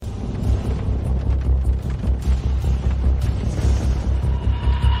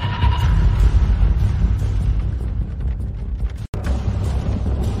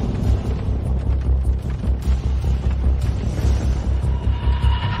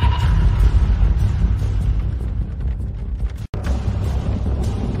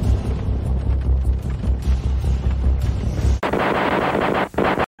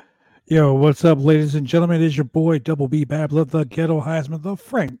Yo, what's up, ladies and gentlemen? It is your boy, Double B Babler, the Ghetto Heisman, the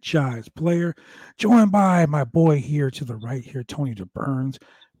franchise player, joined by my boy here to the right here, Tony DeBurns.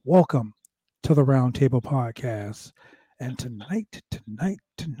 Welcome to the Roundtable Podcast. And tonight,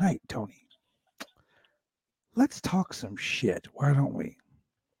 Tony, let's talk some shit. Why don't we?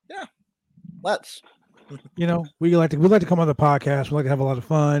 Yeah, let's. We like to come on the podcast. We like to have a lot of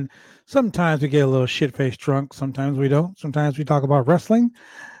fun. Sometimes we get a little shit-faced drunk. Sometimes we don't. Sometimes we talk about wrestling.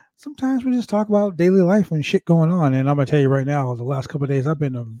 Sometimes we just talk about daily life and shit going on. And I'm gonna tell you right now, the last couple of days, I've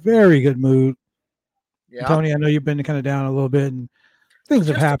been in a very good mood. Yeah, Tony, I know you've been kind of down a little bit, and things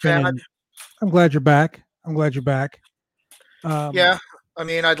have just a happened. tad. And I'm glad you're back. Yeah, I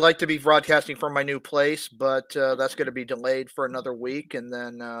mean, I'd like to be broadcasting from my new place, but that's going to be delayed for another week, and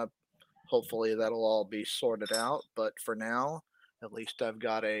then hopefully that'll all be sorted out. But for now, at least I've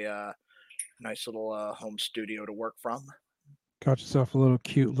got a nice little home studio to work from. got yourself a little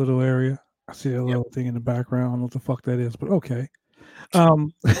cute little area. I see a Yep, little thing in the background. I don't know what the fuck that is, but okay.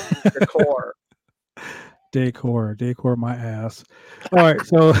 Um, decor. decor, my ass. All right,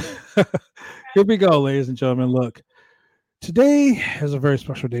 so here we go, ladies and gentlemen. Look, today is a very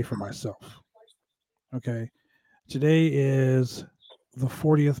special day for myself. Okay. Today is the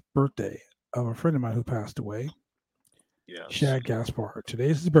 40th birthday of a friend of mine who passed away, Yes. Shad Gaspar.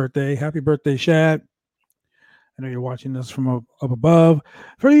 Today's his birthday. Happy birthday, Shad. I know you're watching this from up above.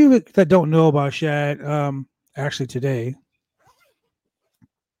 For you that don't know about Shad, actually today,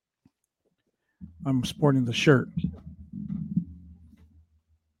 I'm sporting the shirt.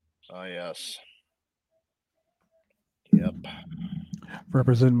 Oh yes. Yep.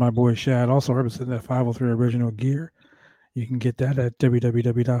 Representing my boy Shad, also representing that 503 Original gear. You can get that at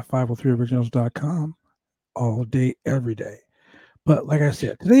www.503originals.com all day, every day. But like I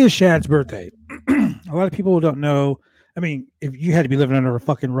said, today is Shad's birthday. A lot of people don't know. I mean, if you had to be living under a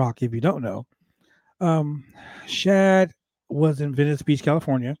fucking rock if you don't know. Shad was in Venice Beach,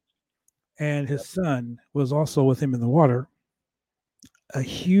 California, and his son was also with him in the water. A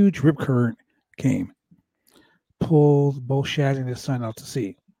huge rip current came, pulled both Shad and his son out to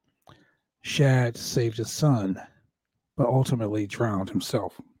sea. Shad saved his son, but ultimately drowned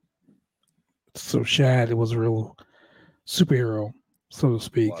himself. So Shad was a real superhero, so to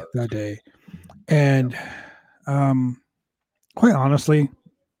speak, Was. that day. And quite honestly, I'm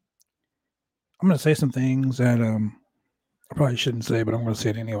going to say some things that I probably shouldn't say, but I'm going to say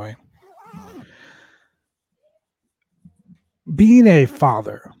it anyway. Being a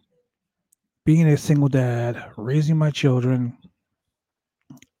father, being a single dad, raising my children,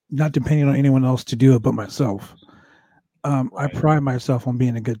 not depending on anyone else to do it but myself, I Right. pride myself on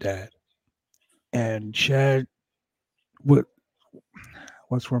being a good dad. And Chad, what's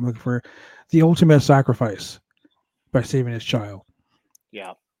what I'm looking for? The ultimate sacrifice by saving his child.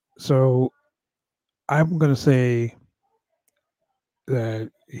 Yeah. So I'm going to say that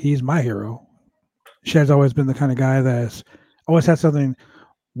he's my hero. Shad's always been the kind of guy that's always had something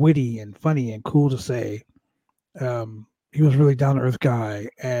witty and funny and cool to say. He was a really down to earth guy,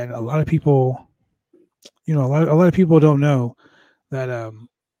 and a lot of people, a lot of people don't know that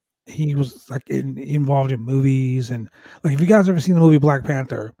he was like involved in movies, and like if you guys ever seen the movie Black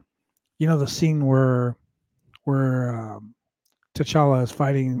Panther, you know the scene where T'Challa is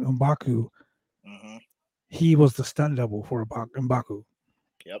fighting M'Baku. Mm-hmm. He was the stunt double for M'Baku.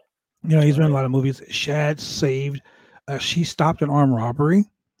 Yep. He's been in a Right. lot of movies. Shad saved. She stopped an armed robbery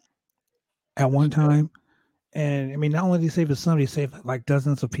at one time. And I mean, not only did he save his son, he saved like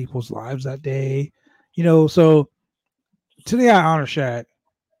dozens of people's lives that day. So today I honor Shad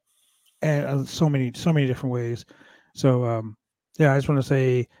and so many different ways. So yeah, I just want to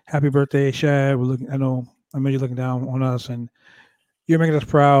say happy birthday, Shad. We're looking. I know you're looking down on us, and you're making us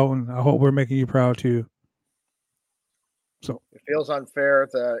proud, and I hope we're making you proud too. So It feels unfair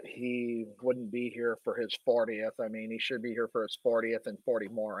that he wouldn't be here for his 40th. I mean, he should be here for his 40th and 40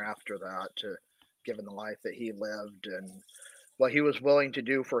 more after that, given the life that he lived and what he was willing to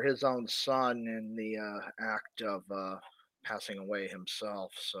do for his own son in the act of passing away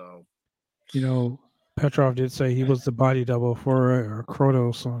himself. So, Petrov did say he was the body double for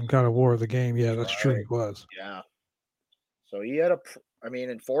Kratos on God of War, the game. Yeah, that's true. He right. was Yeah. So he had I mean,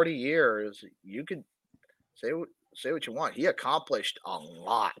 in 40 years, you could say, say what you want. He accomplished a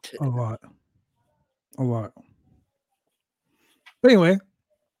lot. a lot, a lot. But anyway,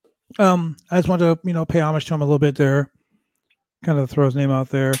 I just wanted to pay homage to him a little bit there, kind of throw his name out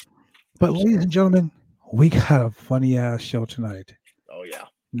there. But ladies and gentlemen, we got a funny ass show tonight. Oh, yeah.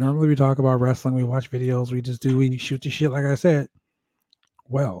 Normally we talk about wrestling, we watch videos, we shoot the shit like I said.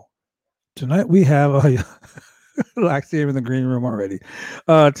 Well, tonight we have I see him in the green room already.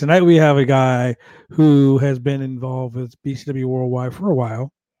 Tonight we have a guy who has been involved with BCW Worldwide for a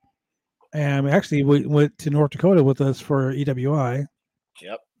while, and actually we went to North Dakota with us for EWI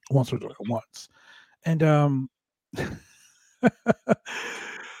Yep. once, and I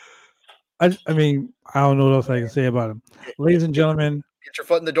mean I don't know what else I can say about him, ladies and gentlemen. Get your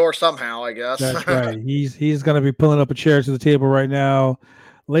foot in the door somehow, I guess. That's right. He's going to be pulling up a chair to the table right now.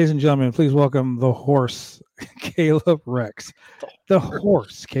 Ladies and gentlemen, please welcome the horse, Caleb Rex. The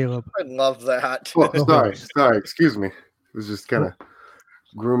horse, Caleb. I love that. Well, sorry. Excuse me. I was just kind of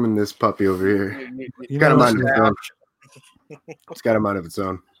grooming this puppy over here. It's got a mind of its own. It's got a mind of its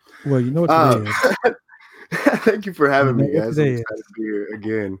own. Well, you know what today is. Thank you for having me, guys. I'm excited to be here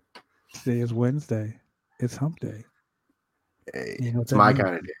again. Today is Wednesday. It's hump day. Hey, you know it's my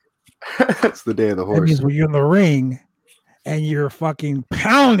kind of day. It's the day of the horse. That means when you're in the ring and you're fucking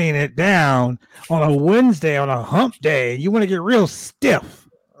pounding it down on a Wednesday, on a hump day, you want to get real stiff.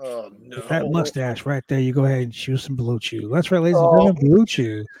 Oh, no. That mustache right there, you go ahead and chew some Blue Chew. That's right, ladies and gentlemen, Blue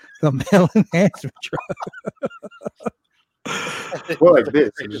Chew, the male enhancement drug. Well, like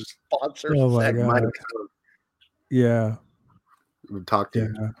this. Oh, my God. Yeah. We'll talk to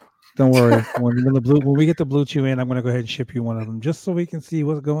you. Don't worry. When we get the Blue Chew in, I'm going to go ahead and ship you one of them just so we can see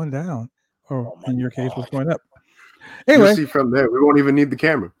what's going down. Or in your case, what's going up. Anyway. You'll see from there. We won't even need the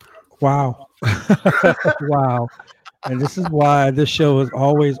camera. Wow. Wow. And this is why this show is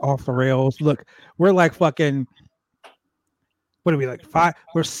always off the rails. Look, we're like fucking, what are we, like 5?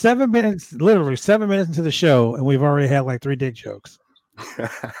 We're 7 minutes, literally 7 minutes into the show, and we've already had like 3 dick jokes.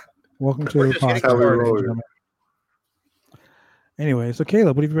 Welcome to the podcast. Anyway, so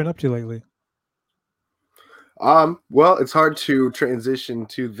Caleb, what have you been up to lately? Well, it's hard to transition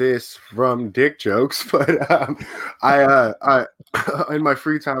to this from dick jokes, but I in my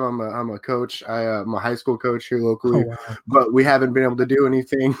free time I'm a coach. I'm a high school coach here locally, but we haven't been able to do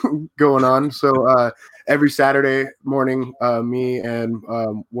anything going on. So every Saturday morning, me and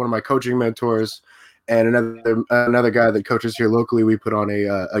one of my coaching mentors and another guy that coaches here locally, we put on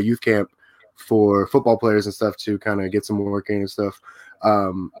a youth camp for football players and stuff to kind of get some work in and stuff.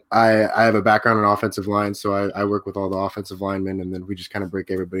 I have a background in offensive line, so I work with all the offensive linemen, and then we just kind of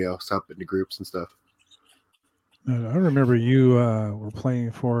break everybody else up into groups and stuff. I remember you were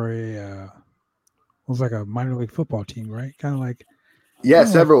playing for it was like a minor league football team, right? Kind of like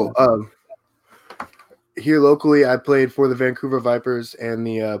several. Here locally, I played for the Vancouver Vipers and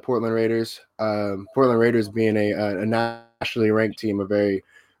the Portland Raiders. Portland Raiders being a nationally ranked team, a very,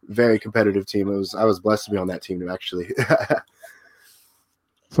 very competitive team. I was blessed to be on that team actually.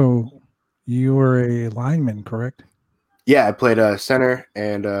 So you were a lineman, correct? Yeah, I played center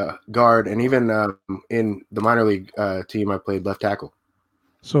and guard, and even in the minor league team, I played left tackle.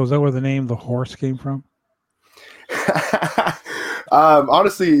 So is that where the name the horse came from?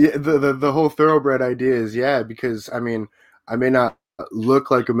 Honestly, the whole thoroughbred idea is because I mean I may not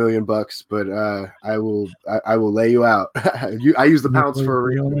look like $1 million, but I will lay you out. I use the pounds for a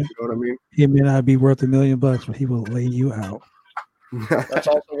reason. You know what I mean? He may not be worth $1 million, but he will lay you out. That's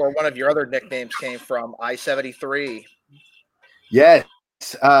also where one of your other nicknames came from, I-73. Yes.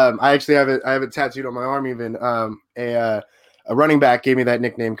 I actually have it tattooed on my arm even. A running back gave me that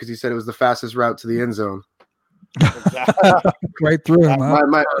nickname because he said it was the fastest route to the end zone. Right through him.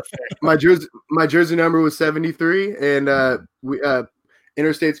 My jersey number was 73, and we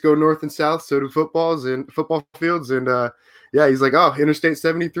interstates go north and south, so do football fields, and he's like, oh, Interstate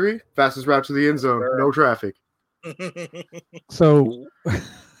 73, fastest route to the end zone, no traffic. So it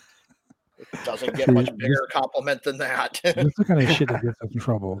doesn't get much bigger compliment than that. This is the kind of shit that gets us in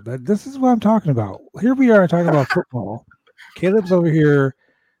trouble. This is what I'm talking about. Here we are talking about football. Caleb's over here.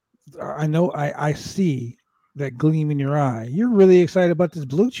 I know. I see that gleam in your eye. You're really excited about this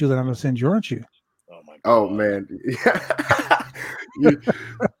Blue Chew that I'm gonna send you, aren't you? Oh my God. Oh man.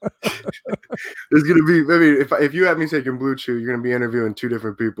 There's gonna be. I mean, if you have me taking Blue Chew, you're gonna be interviewing 2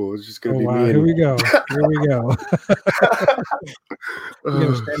 different people. It's just gonna be me. Here we go. Here we go. You're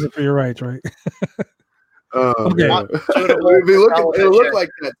gonna stand up for your rights, right? Okay. It'll look like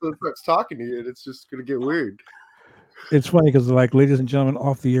that until it starts talking to you, and it's just gonna get weird. It's funny because, like, ladies and gentlemen,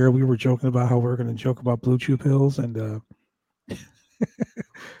 off the air, we were joking about how we're gonna joke about Blue Chew pills, and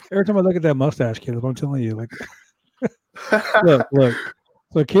every time I look at that mustache, Caleb, I'm telling you, like, look.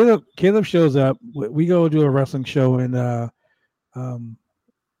 So Caleb shows up. We go do a wrestling show in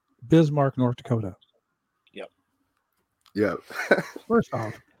Bismarck, North Dakota. Yep. First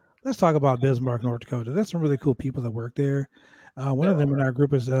off, let's talk about Bismarck, North Dakota. There's some really cool people that work there. One of them in our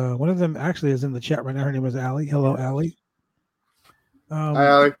group is one of them actually is in the chat right now. Her name is Allie. Hello, Allie. Hi,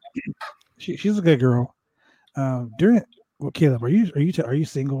 Allie. She's a good girl. Caleb, are you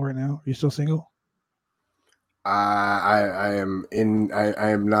single right now? Are you still single? I am in. I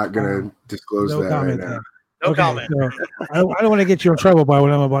am not gonna disclose no that comment right now. then. No comment. So I don't want to get you in trouble by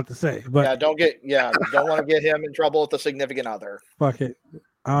what I'm about to say, but don't want to get him in trouble with a significant other. Fuck it.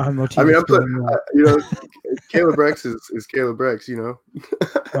 I don't have no I mean, I'm anymore. Caleb Rex is Caleb Rex, See what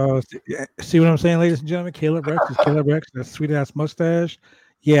I'm saying, ladies and gentlemen? Caleb Rex is Caleb Rex. That sweet ass mustache.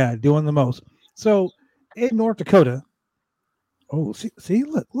 Yeah, doing the most. So in North Dakota, see,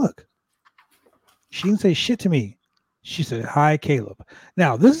 look. She didn't say shit to me. She said, "Hi, Caleb."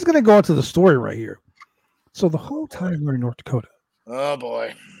 Now, this is going to go into the story right here. So the whole time we're in North Dakota. Oh,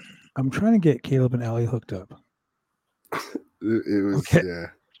 boy. I'm trying to get Caleb and Allie hooked up. It was, okay.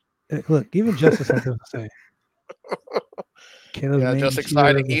 Yeah. Look, even Justice had to say. Caleb just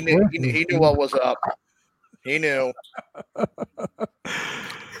exciting. He knew what was up. He knew.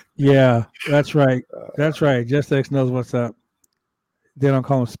 Yeah, that's right. That's right. Justice knows what's up. They don't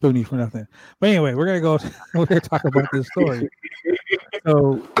call him Spoonie for nothing. But anyway, we're gonna talk about this story.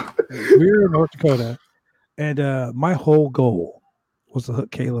 So we're in North Dakota, and my whole goal was to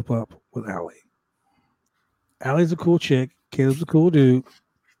hook Caleb up with Allie. Allie's a cool chick. Caleb's a cool dude.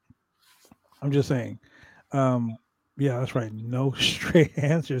 I'm just saying. Yeah, that's right. No straight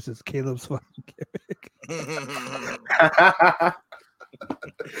answers. It's Caleb's fucking gimmick.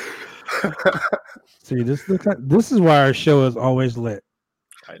 See, this is why our show is always lit.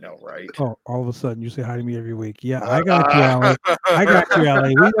 I know, right? Oh, all of a sudden you say hi to me every week. Yeah, I got you, Allie. I got you,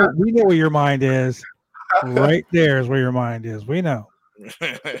 Allie. We know where your mind is. Right there is where your mind is. We know.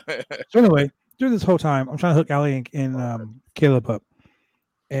 So anyway, during this whole time, I'm trying to hook Allie and Caleb up,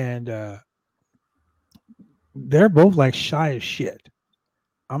 and they're both like shy as shit.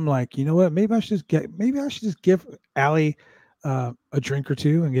 I'm like, you know what? Maybe I should just give Allie a drink or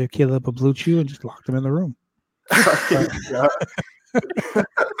two and give Caleb a blue chew and just lock them in the room.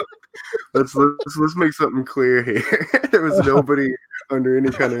 Let's make something clear here. There was nobody under any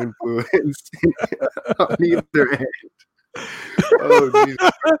kind of influence on either end. Oh,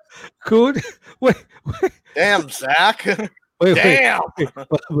 Jesus. Cool. Wait. Damn, Zach. Damn.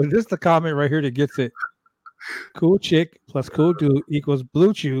 But this is the comment right here that gets it. Cool chick plus cool dude equals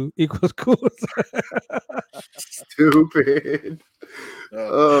blue chew equals cool. Stupid.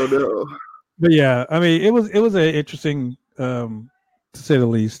 Oh no. But yeah, I mean, it was an interesting, to say the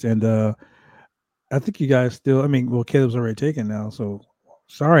least, and I think you guys still. I mean, well, Caleb's already taken now, so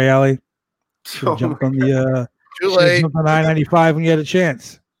sorry, Allie. Jumped on the too late. Jumped on I-95 when you had a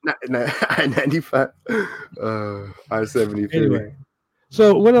chance. I-95, I-70. Anyway,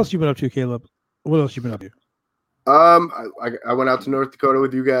 so what else you been up to, Caleb? What else you been up to? I went out to North Dakota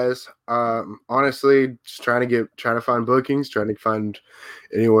with you guys. Honestly, just trying to find bookings, trying to find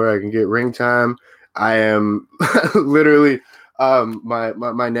anywhere I can get ring time. I am literally,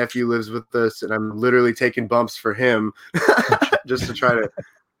 my nephew lives with us, and I'm literally taking bumps for him just to try to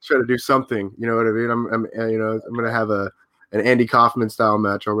do something. You know what I mean? I'm gonna have an Andy Kaufman style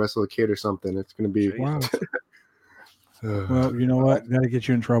match. I'll wrestle a kid or something. It's gonna be wow. Well, you know what? That'll get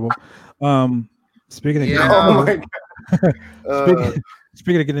you in trouble. Speaking of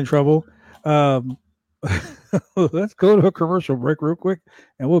speaking of getting in trouble, let's go to a commercial break real quick,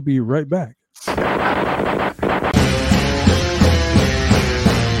 and we'll be right back.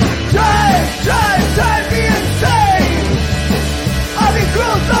 Drive me insane! All these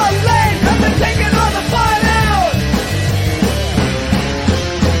girls are lame, have been taking all the fun out!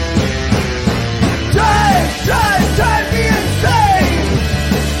 Drive me insane!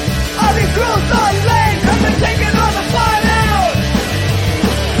 All these girls are lame, have been taking all the fun out!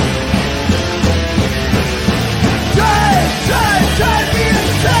 Drive me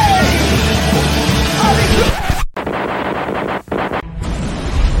insane! All these girls...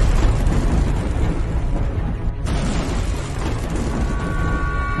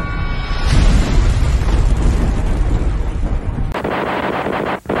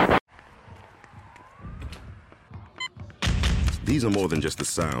 These are more than just the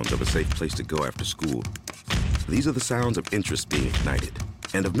sounds of a safe place to go after school. These are the sounds of interest being ignited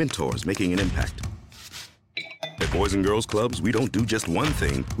and of mentors making an impact. At Boys and Girls Clubs, we don't do just one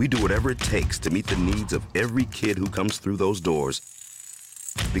thing. We do whatever it takes to meet the needs of every kid who comes through those doors.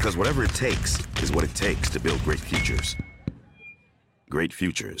 Because whatever it takes is what it takes to build great futures. Great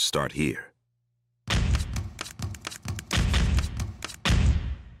futures start here.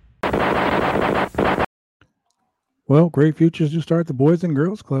 Well, great futures to start the Boys and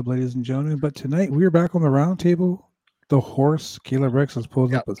Girls Club, ladies and gentlemen. But tonight we are back on the roundtable. The horse, Caleb Rex, has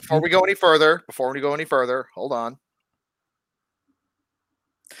pulled up. Before we go any further, hold on.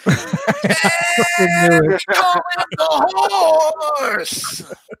 Horse.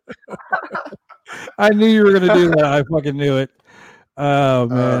 I knew you were gonna do that. I fucking knew it. Oh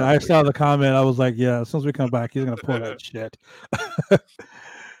man, I saw the comment. I was like, yeah, as soon as we come back, he's gonna pull that shit.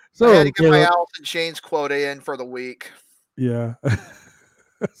 So I had to get my Alice in Chains quota in for the week. Yeah.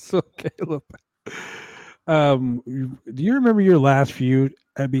 So Caleb, do you remember your last feud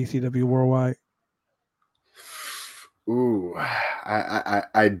at BCW Worldwide? Ooh,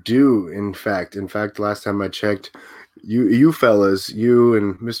 I do. In fact, last time I checked, you fellas, you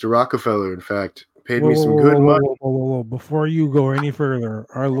and Mr. Rockefeller, in fact, paid me some good money. Whoa. Before you go any further,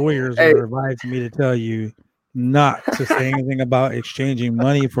 our lawyers are advising me to tell you not to say anything about exchanging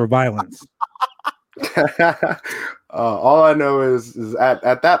money for violence. All I know is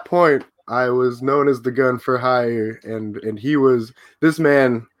at that point, I was known as the gun for hire, and this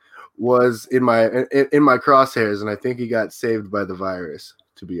man was in my crosshairs, and I think he got saved by the virus,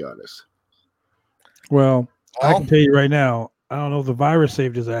 to be honest. Well, I can tell you right now, I don't know if the virus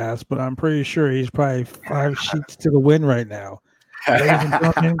saved his ass, but I'm pretty sure he's probably 5 sheets to the wind right now. Ladies and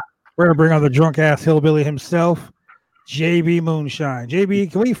gentlemen, we're gonna bring on the drunk ass hillbilly himself, JB Moonshine.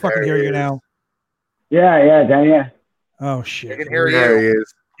 JB, can we fucking hear you now? Yeah, Dan. Oh shit! I can hear you. There he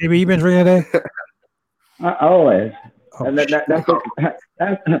is. JB, you been drinking today? Always. Oh, and that's the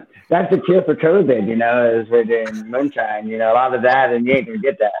cure for COVID, is we're doing moonshine. A lot of that, and you ain't gonna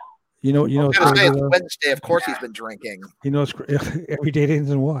get that. You know. It's Wednesday. Of course, he's been drinking. It's every day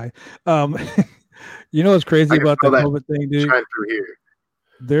ends in Y. You know what's crazy about that COVID thing, dude? Through here.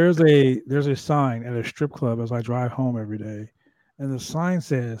 There's a sign at a strip club as I drive home every day, and the sign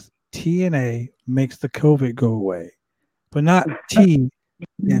says TNA makes the COVID go away, but not T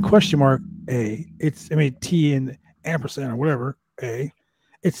and question mark A. T and ampersand or whatever A.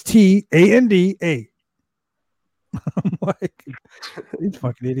 It's TANDA. I'm like, these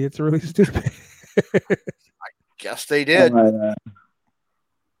fucking idiots are really stupid. I guess they did. So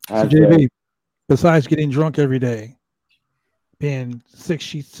JB, besides getting drunk every day, being 6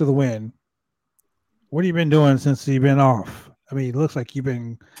 sheets to the wind, what have you been doing since you've been off? I mean, it looks like you've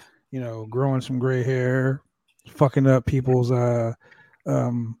been, growing some gray hair, fucking up people's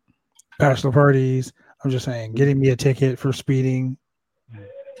bachelor parties. I'm just saying, getting me a ticket for speeding.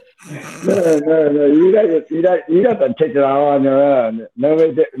 No. You got the ticket all on your own.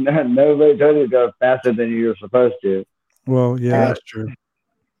 Nobody told you to go faster than you were supposed to. Well, yeah, that's true.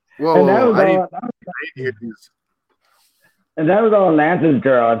 Whoa, and that was all Lance's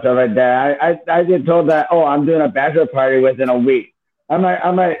girl and stuff like that. I get told that, I'm doing a bachelor party within a week. I'm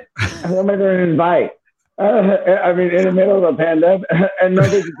like, who am I going to invite? In the middle of a pandemic, and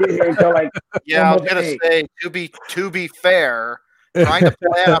nobody can get here until like. Yeah, I was going to say, to be fair, trying to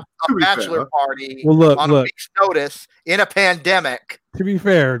plan a bachelor party on a week's notice in a pandemic. To be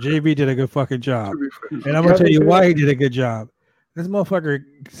fair, JB did a good fucking job, and I'm going to tell you why he did a good job. This motherfucker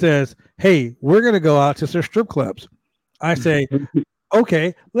says, "Hey, we're going to go out to some strip clubs." I say,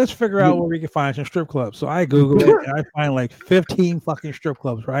 okay, let's figure out where we can find some strip clubs. So I Google it and I find like 15 fucking strip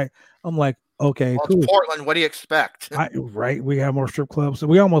clubs, right? I'm like, okay, cool. It's Portland, what do you expect? Right, we have more strip clubs.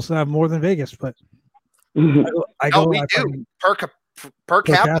 We almost have more than Vegas, but we do. Per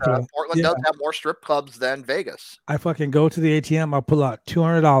capita, Portland does have more strip clubs than Vegas. I fucking go to the ATM, I pull out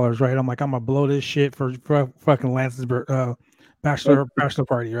 $200, right? I'm like, I'm gonna blow this shit for fucking Lance's bachelor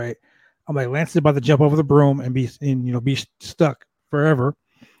party, right? I'm like, Lance is about to jump over the broom and be stuck forever.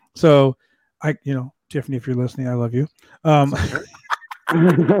 So Tiffany, if you're listening, I love you.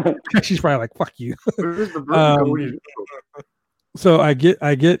 She's probably like, fuck you. So I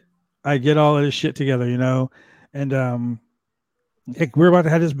get all of this shit together, and we're about to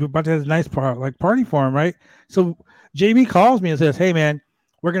have this nice party for him, right? So JB calls me and says, hey man,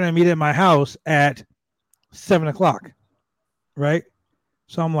 we're gonna meet at my house at 7:00, right?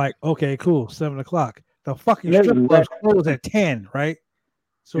 So I'm like, okay, cool, 7:00. The fucking strip club's closed at 10, right?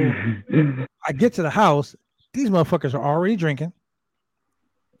 So I get to the house, these motherfuckers are already drinking.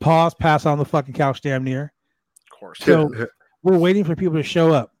 Pass on the fucking couch damn near. Of course. So we're waiting for people to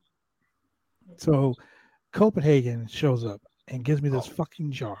show up. So Copenhagen shows up and gives me this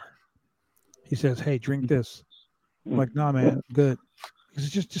fucking jar. He says, hey, drink this. I'm like, nah, man, good. He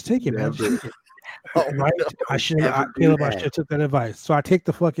says, just take it, man. Just take it. Right? No, I should have took that advice. So I take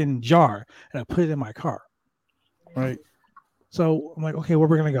the fucking jar and I put it in my car. Right. So I'm like, okay, where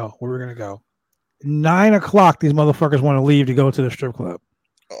we're gonna go? 9:00, these motherfuckers want to leave to go to the strip club.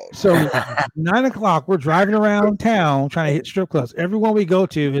 So 9:00, we're driving around town trying to hit strip clubs. Everyone we go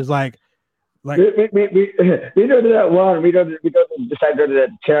to is like Like we go to that one. We decide to go to the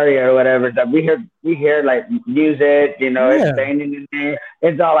cherry or whatever. That we hear like music. You know, it's banging in there.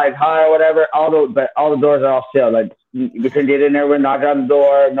 It's all like high or whatever. All the doors are all sealed. Like we couldn't get in there. We're knocking on the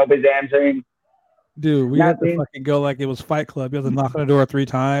door. Nobody's answering. Dude, we had to fucking go like it was Fight Club. You have to knock on the door 3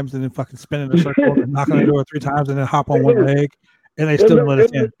 times and then fucking spin in a circle and knock on the door 3 times and then hop on one leg and they still let us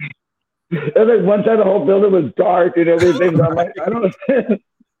in. It was like one side of the whole building was dark and everything. I'm like, I don't know.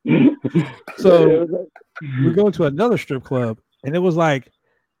 So we go to another strip club and it was like,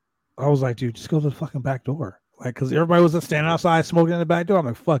 I was like, dude, just go to the fucking back door. Like, because everybody was standing outside smoking in the back door. I'm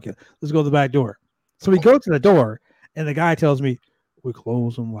like, fuck it. Let's go to the back door. So we go to the door and the guy tells me, we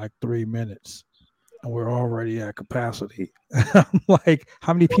close in like 3 minutes. And we're already at capacity. I'm like,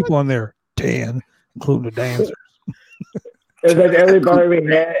 how many people in there? 10, including the dancers. It was like every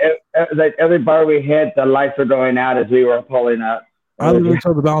bar we hit, the lights were going out as we were pulling up. I literally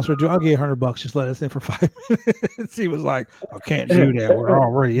told the bouncer, dude, I'll get $100. Just let us in for 5 minutes. He was like, I can't do that. We're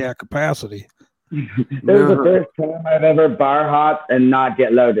already at capacity. It was the first time I've ever bar hopped and not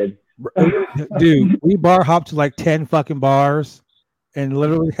get loaded. Dude, we bar hopped to like 10 fucking bars and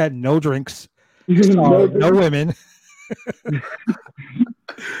literally had no drinks. No women.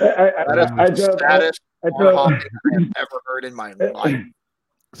 That is the saddest bar hopping I have ever heard in my life.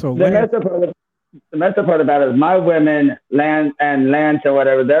 So the messed up part about it is my women, Lance or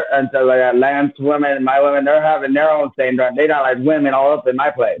whatever, Lance women and my women, they're having their own thing. They not like women all up in my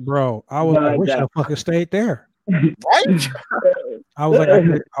place. Bro, I wish I fucking stayed there. Right? I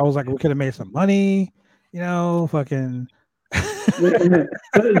was like, we could have made some money, you know, fucking.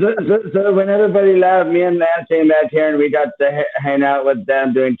 so when everybody left, me and Lance came back here and we got to hang out with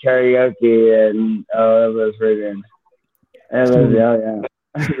them doing karaoke and it was friggin'. Yeah.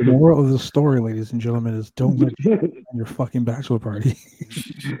 The moral of the story, ladies and gentlemen, is don't let your fucking bachelor party.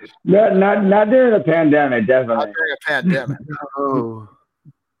 not during a pandemic, definitely. Not during a pandemic. Oh.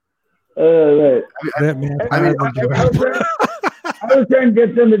 That man. I was trying to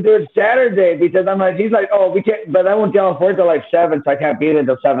get them to do it Saturday because I'm like, he's like, oh, we can't, but I won't get off work till like 7, so I can't be there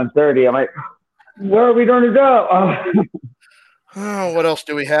until 7:30. I'm like, where are we going to go? Oh, what else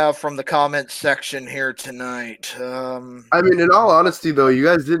do we have from the comments section here tonight? I mean, in all honesty, though,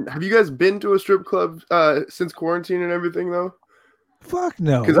 have you guys been to a strip club since quarantine and everything, though? Fuck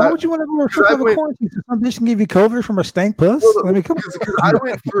no. Why would you want to go to a strip club quarantine? Some bitch can give you COVID from a stank puss? Well, I mean, I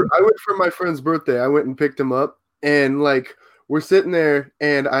went for my friend's birthday. I went and picked him up, and like we're sitting there,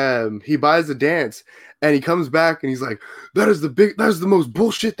 and he buys a dance, and he comes back, and he's like, "That is the most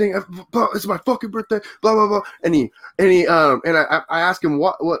bullshit thing. It's my fucking birthday." Blah blah blah. And I ask him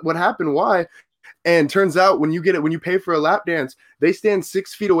what happened, why, and turns out when you pay for a lap dance, they stand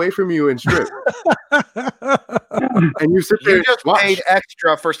 6 feet away from you and strip, and you sit there. You just paid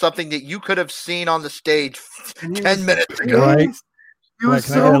extra for something that you could have seen on the stage 10 minutes ago. Right? Like,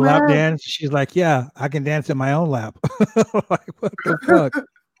 can I get a lap dance? She's like, yeah, I can dance in my own lap. Like, what the fuck?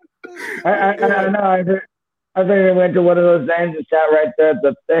 I know. I think I went to one of those things and sat right there at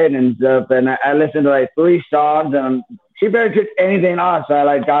the thing and stuff, and I listened to like 3 songs, and she barely took anything off, so I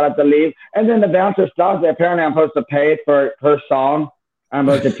like got up to leave, and then the bouncer stopped. Apparently, I'm supposed to pay for her song. I'm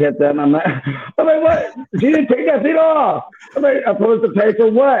supposed to tip them. I'm like, what? She didn't take that thing off. I'm supposed to pay for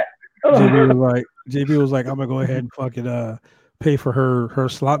what? JB was like, I'm gonna go ahead and fucking pay for her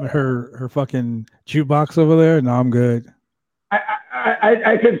slot, her fucking jukebox over there. No, I'm good.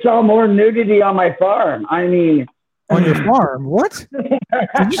 I could sell more nudity on my farm. I mean, on your farm? What? Did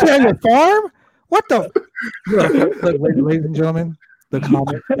you say on your farm? What the? Look, ladies and gentlemen, the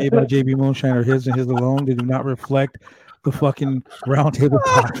comments made by JB Moonshiner, his and his alone, they do not reflect the fucking Roundtable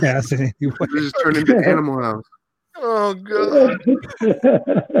Podcast in any way. Just turned into Animal House. Oh god.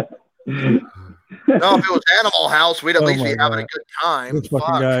 No, if it was Animal House, we'd at least be having a good time.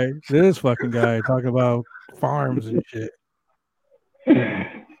 This fucking guy talking about farms and shit.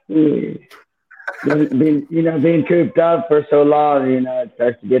 Being cooped up for so long, it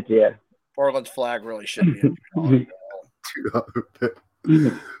starts to get to you. Portland's flag really should be $2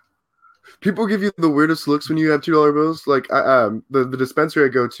 People give you the weirdest looks when you have $2 bills. Like the dispensary I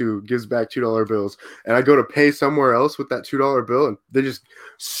go to gives back $2 bills, and I go to pay somewhere else with that $2 bill, and they just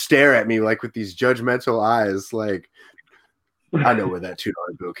stare at me like with these judgmental eyes. Like, I know where that $2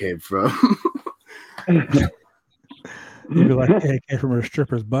 bill came from. You'd be like, hey, it came from a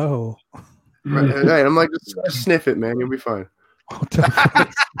stripper's butthole. Right. I'm like, just sniff it, man. You'll be fine. I'm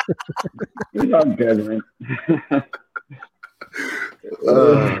good, man.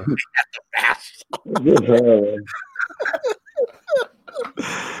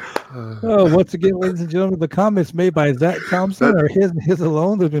 Once again, ladies and gentlemen, the comments made by Zach Thompson are his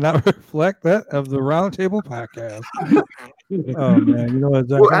alone. They do not reflect that of the Roundtable Podcast. Oh man, you know what?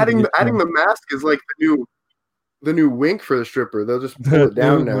 Zach, well, adding the mask is like the new wink for the stripper. They'll just pull it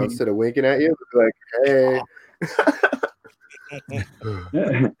down now instead of winking at you. They'll be like, hey.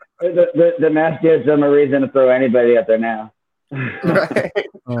 the mask gives them a reason to throw anybody up there now. Right.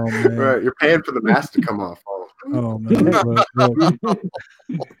 Oh man. Right. You're paying for the mask to come off. Oh man. Look.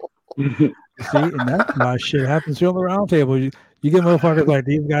 See, and that's why shit happens here on the Roundtable. You get motherfuckers like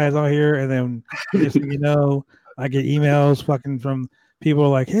these guys out here, and then just so you know, I get emails fucking from people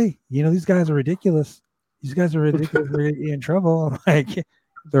like, "Hey, you know these guys are ridiculous. These guys are ridiculous. We're gonna be in trouble." I'm like,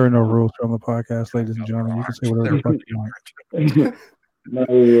 there are no rules on the podcast, ladies and gentlemen. You can say whatever the fuck you want. No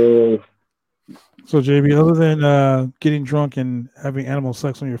rules. So, JB, other than getting drunk and having animal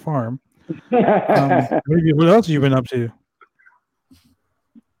sex on your farm, what else have you been up to?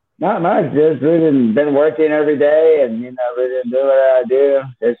 Not much. Just really been working every day, and really do what I do.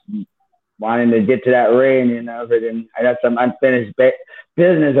 Just wanting to get to that ring. I got some unfinished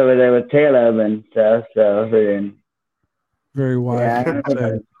business over there with Caleb and stuff. So, very wise. Yeah,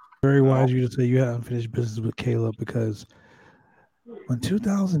 very wise of you to say you had unfinished business with Caleb, because when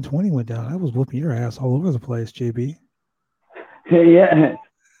 2020 went down, I was whooping your ass all over the place, JB. Yeah.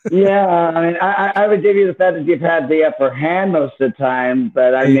 Yeah, I mean, I would give you the fact that you've had the upper hand most of the time,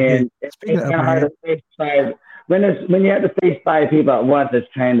 but I mean, it's kind of hard to face five. When you have to face 5 people at once, it's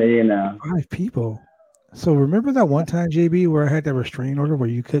kind of, 5 people. So remember that one time, JB, where I had that restraining order where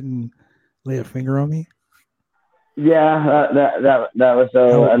you couldn't lay a finger on me? Yeah, that was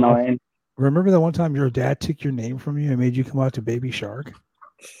so annoying. Remember that one time your dad took your name from you and made you come out to Baby Shark?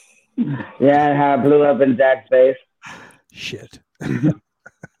 Yeah, and how it blew up in Zach's face. Shit.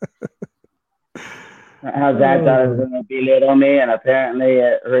 How Zach thought it was going to belittle me, and apparently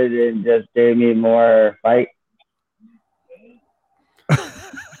it really just gave me more fight. Yep.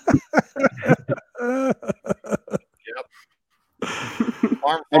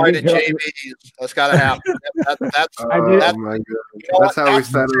 Farm fight at JB's. That's got to happen. That's how we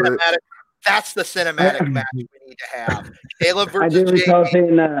settle it. That's the cinematic match we need to have. Caleb versus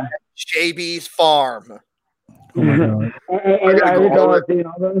JB's farm. Oh my God. I recall seeing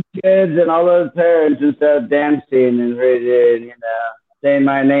all those kids and all those parents instead of dancing and really, saying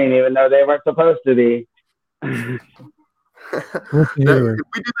my name, even though they weren't supposed to be. If we do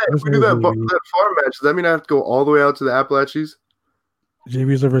that farm match, does that mean I have to go all the way out to the Appalachians?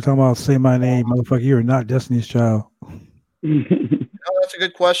 JB's over talking about say my name, motherfucker. You are not Destiny's Child. No, that's a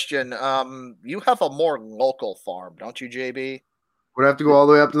good question. You have a more local farm, don't you, JB? Would I have to go all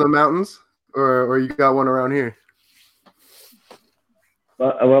the way up to the mountains, or you got one around here?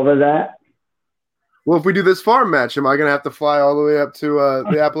 What was that? Well, if we do this farm match, am I going to have to fly all the way up to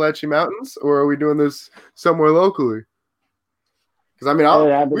the Appalachian Mountains, or are we doing this somewhere locally? Because I mean, I'll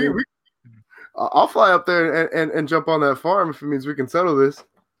fly up there and jump on that farm if it means we can settle this.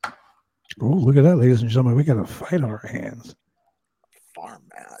 Oh, look at that, ladies and gentlemen. We got a fight on our hands. Farm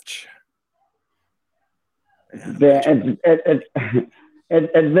match. Yeah,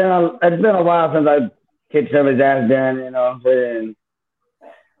 it's been a while since I kicked somebody's ass down, in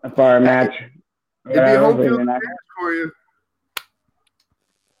a farm match. It'd be a home field advantage for you.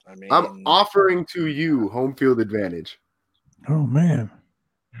 I'm offering to you home field advantage. Oh man.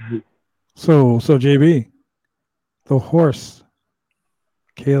 So JB, the horse,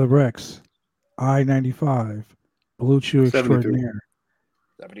 Caleb Rex, I-95, Blue Chew Extraordinaire,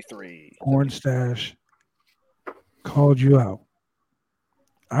 73, Porn Stash, called you out.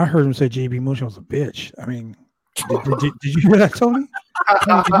 I heard him say JB Moonshine was a bitch. I mean, did you hear that, Tony? Did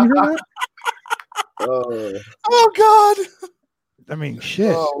you hear that? Oh God. I mean,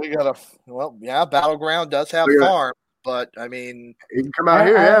 shit. Oh, we got Battleground does have farm, but I mean, you can come out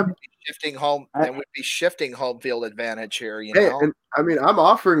here, yeah. Shifting home, and we'd be shifting home field advantage here, And I mean, I'm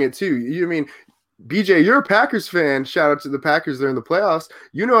offering it too. BJ, you're a Packers fan. Shout out to the Packers. They're in the playoffs.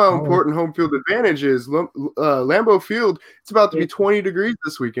 You know how important home field advantage is. Lambeau Field, it's about to be 20 degrees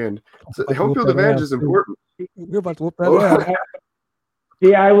this weekend. So home field advantage is important. We're about to whoop that ass.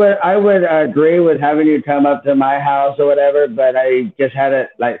 See, I would agree with having you come up to my house or whatever, but I just had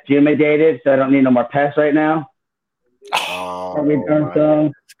it like fumigated, so I don't need no more pests right now.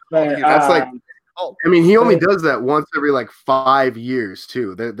 That's like, I mean, he only does that once every like 5 years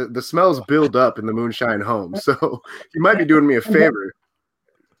too. The smells build up in the Moonshine home, so you might be doing me a favor.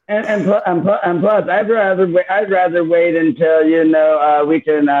 And plus, I'd rather wait until we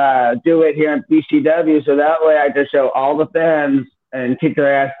can do it here in BCW, so that way I can show all the fans and kick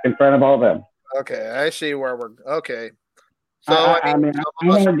their ass in front of all of them. Okay, I see where we're okay. So I'm going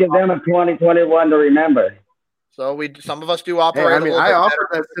to give them a 2021 to remember. So some of us do operate. Hey, I offered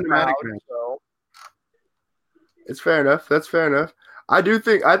that cinematic match. So. It's fair enough. That's fair enough. I think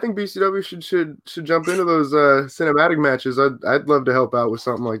BCW should jump into those cinematic matches. I'd love to help out with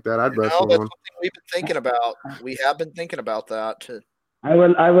something like that. I'd wrestle that's one. something we've been thinking about. We have been thinking about that. I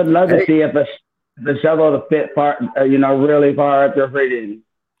would love to see if the shovel to fit far, really far up your freaking.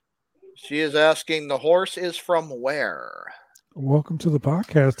 She is asking, the horse is from where? Welcome to the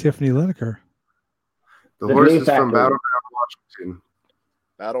podcast, Tiffany Lineker. The horse is from Battleground, Washington.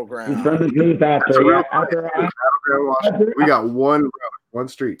 Battleground. He's from the Glue Factory. Battleground, Washington. We got one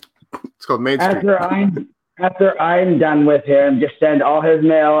street. It's called Main Street. After I'm done with him, just send all his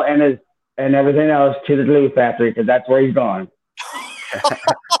mail and everything else to the Glue Factory because that's where he's going.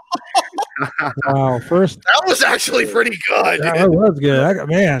 Wow, that was actually pretty good. That was good.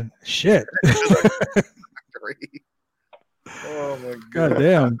 Man, shit. Oh my god.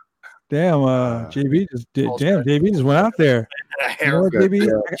 God damn. JB just went out there. You know what, JB?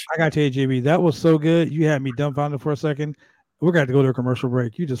 I gotta tell you, JB, that was so good. You had me dumbfounded for a second. We're gonna have to go to a commercial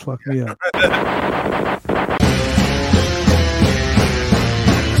break. You just fucked me up. Drive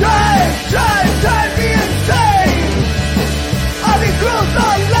me insane. I'll be cruised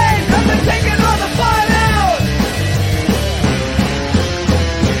on lane, cause I'm taking all the fun out.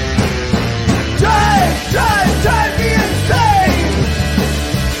 Drive me insane.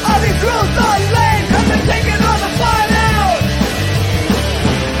 I'll be cruised on lane, cause I'm taking all the fun out.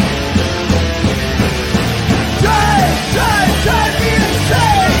 Drive me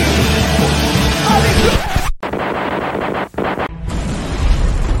insane. I'll be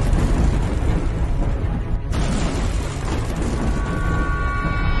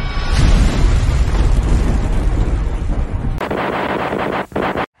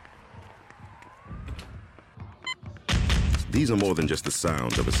These are more than just the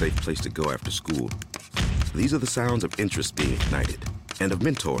sounds of a safe place to go after school. These are the sounds of interest being ignited and of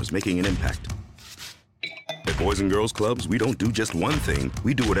mentors making an impact. At Boys and Girls Clubs, we don't do just one thing.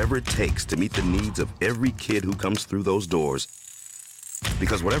 We do whatever it takes to meet the needs of every kid who comes through those doors.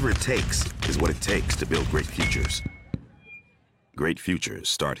 Because whatever it takes is what it takes to build great futures. Great futures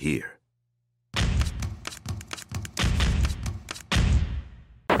start here.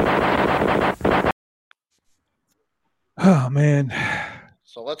 Oh man.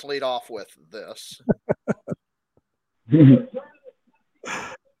 So let's lead off with this.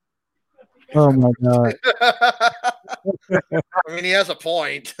 Oh my god. I mean, he has a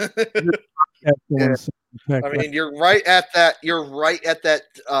point. I mean, you're right at that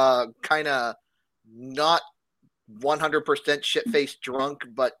kind of not 100% shit-faced drunk,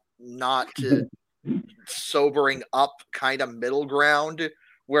 but not sobering up kind of middle ground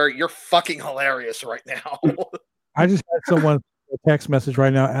where you're fucking hilarious right now. I just had someone a text message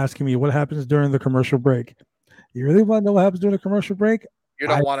right now asking me what happens during the commercial break. You really want to know what happens during the commercial break? You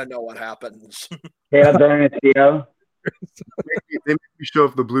don't want to know what happens. Yeah, during the CO. They make you show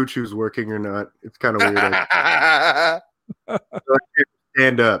if the blue chew's working or not. It's kind of weird. I can't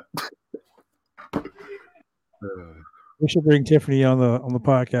stand up. We should bring Tiffany on the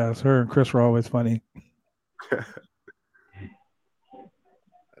podcast. Her and Chris were always funny.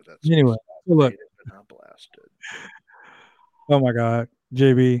 Anyway, so look. Oh my God,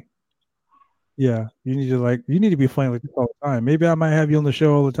 JB. Yeah, you need to be funny like this all the time. Maybe I might have you on the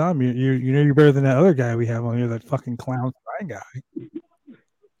show all the time. You know you're better than that other guy we have on here, that fucking clown guy.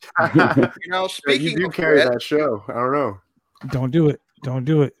 Speaking you do of carry that show. I don't know. Don't do it.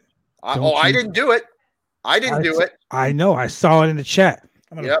 I didn't do it. I know. I saw it in the chat.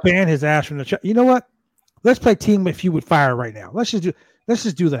 I'm gonna ban his ass from the chat. You know what? Let's play Team If You Would Fire right now. Let's just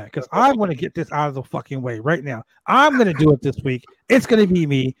do that because I want to get this out of the fucking way right now. I'm going to do it this week. It's going to be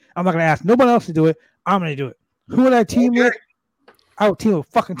me. I'm not going to ask nobody else to do it. I'm going to do it. Who would I team with? I would team with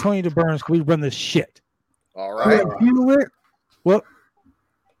fucking Tony DeBurns because we run this shit. All right. Well,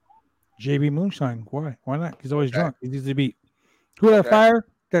 JB Moonshine. Why? Why not? He's always drunk. He needs to beat. Who would I fire?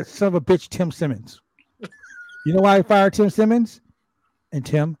 That son of a bitch, Tim Simmons. You know why I fired Tim Simmons? And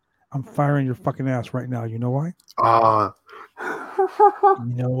Tim, I'm firing your fucking ass right now. You know why?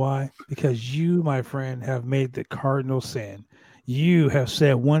 You know why? Because you, my friend, have made the cardinal sin. You have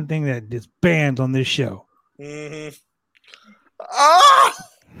said one thing that is banned on this show. Mm-hmm.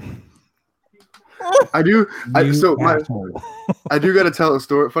 I do got to tell a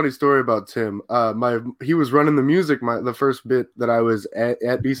funny story about Tim. He was running the music the first bit that I was at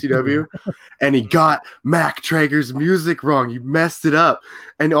BCW, and he got Mac Traeger's music wrong. He messed it up,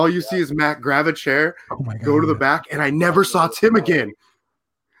 and all you see is Mac grab a chair, go to the back, and I never saw Tim again.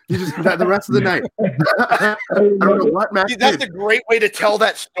 He just the rest of the night. I don't know what Mac That's did. a great way to tell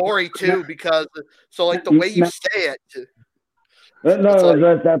that story too, because like the way you say it.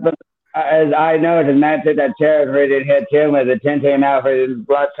 As I know, the Matt did that chair where it hit him with the 10 came out, for his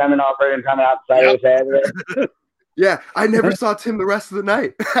blood coming off and coming outside his head. Yeah, I never saw Tim the rest of the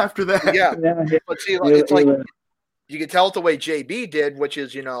night after that. Yeah, but see, it's like you can tell it the way JB did, which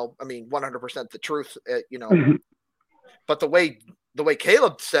is 100% the truth, But the way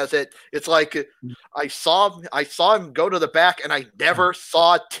Caleb says it, it's like I saw him go to the back, and I never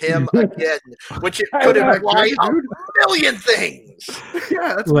saw Tim again, which it could imply a million things.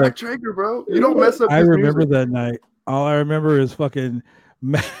 Yeah, that's Mac Traeger, bro. You don't mess up. I remember that night. All I remember is fucking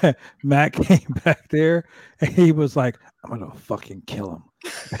Matt came back there, and he was like, "I'm gonna fucking kill him."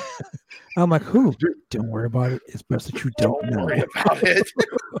 I'm like, "Who? Don't worry about it. It's best that you don't worry about it."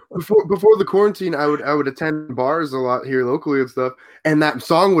 Before the quarantine, I would attend bars a lot here locally and stuff, and that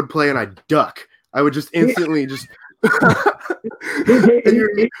song would play, and I'd duck. I would just instantly just.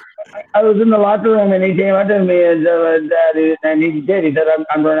 I was in the locker room, and he came up to me and he did. He said,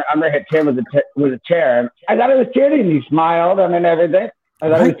 "I'm gonna hit Tim with a chair." I thought he was kidding. He smiled and everything. I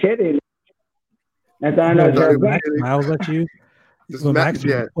thought he was kidding. That's how I know. Max smiles at you. When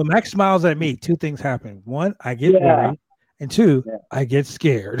Max smiles at me, two things happen. one, I get worried, and two, I get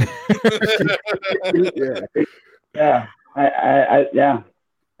scared. Yeah, that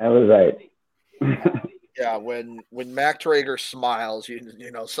was right. Yeah, when Mac Traeger smiles,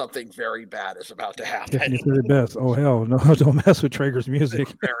 you know something very bad is about to happen. It's the best. Oh hell, no! Don't mess with Traeger's music.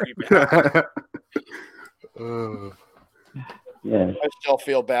 Very bad. Yeah. I still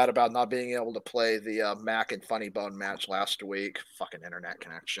feel bad about not being able to play the Mac and Funny Bone match last week. Fucking internet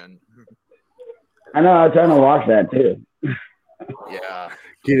connection. I know. I was trying to watch that too. Yeah.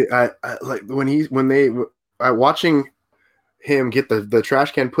 I like watching him get the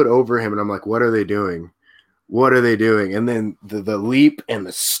trash can put over him, and I'm like, what are they doing? What are they doing? And then the leap and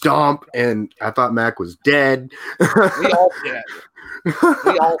the stomp, and I thought Mac was dead. We all did.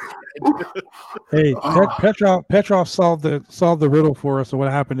 Hey, Petrov solved the riddle for us. So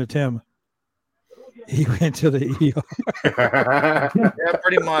what happened to Tim? He went to the ER. Yeah,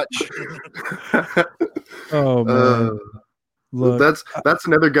 pretty much. Oh man. Look, that's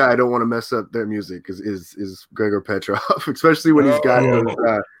another guy I don't want to mess up their music is Gregor Petrov, especially when he's got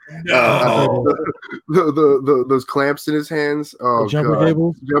those clamps in his hands. Oh,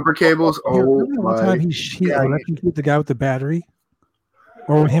 jumper cables. Oh, one time he let you shoot the guy with the battery,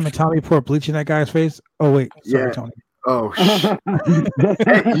 or when him and Tommy poured bleach in that guy's face. Oh wait, sorry, Tony. Oh, hey,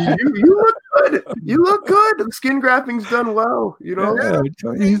 you look good. You look good. The skin grafting's done well. You know,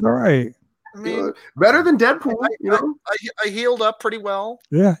 he's all right. I mean, better than Deadpool. I healed up pretty well.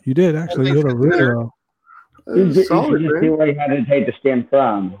 Yeah, you did actually. You healed up really well. Solid, man. See where you had to take the skin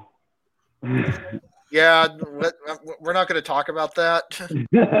from. Yeah, we're not going to talk about that.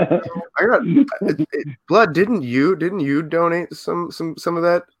 I got Blood. Didn't you donate some of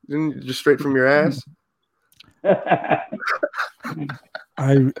that? Just straight from your ass? The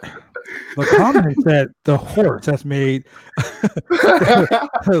comment that the horse has made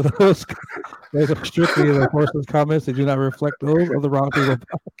those are strictly the horse's comments. They do not reflect those of the Roundtable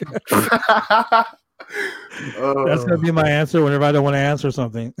Podcast. That's gonna be my answer whenever I don't want to answer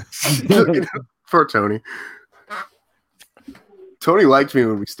something. For Tony. Tony liked me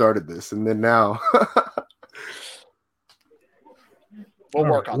when we started this, and then now we'll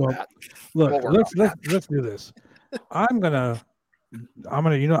work on that. Look, let's do this. I'm gonna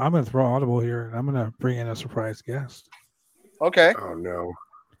throw Audible here, and I'm gonna bring in a surprise guest. Okay. Oh no.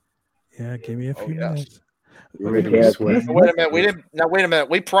 Yeah, give me a few minutes. Wait a minute.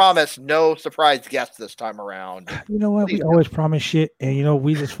 We promised no surprise guests this time around. You know what? We always promise shit, and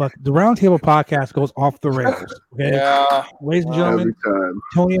we just fuck. The Roundtable Podcast goes off the rails. Okay. Yeah. Ladies and gentlemen,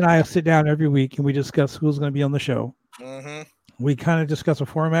 Tony and I sit down every week and we discuss who's going to be on the show. Mm-hmm. We kind of discuss a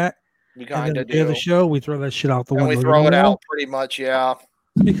format. We kind of do. The show, we throw that shit out the window. We throw it out pretty much, yeah.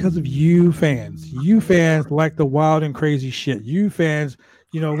 Because of you fans. You fans like the wild and crazy shit. You fans,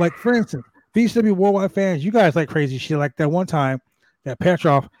 like for instance, BCW Worldwide fans, you guys like crazy shit. Like that one time that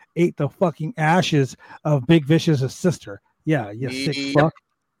Petrov ate the fucking ashes of Big Vicious' sister. Yeah, you sick fuck.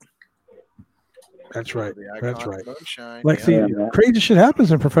 That's right. That's right. Crazy shit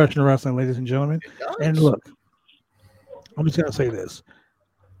happens in professional wrestling, ladies and gentlemen. And look, I'm just gonna say this.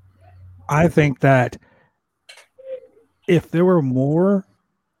 I think that if there were more,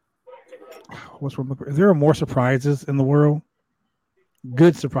 if there were more surprises in the world,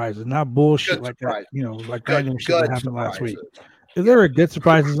 good surprises, not bullshit good like surprise. that. Like random shit that happened last week. If there were good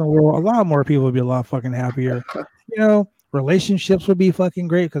surprises in the world, a lot more people would be a lot fucking happier. relationships would be fucking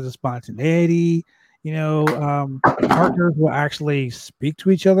great because of spontaneity. Partners will actually speak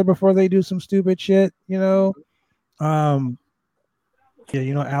to each other before they do some stupid shit. Allie.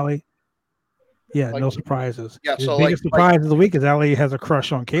 Yeah, no surprises. Yeah, the biggest surprise of the week is Allie has a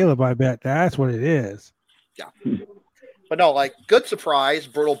crush on Caleb. I bet that's what it is. Yeah. But no, good surprise,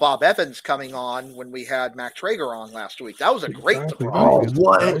 Brutal Bob Evans coming on when we had Mac Traeger on last week. That was a great surprise. Oh,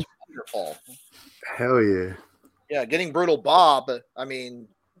 what? Wonderful. Hell yeah. Yeah, getting Brutal Bob, I mean,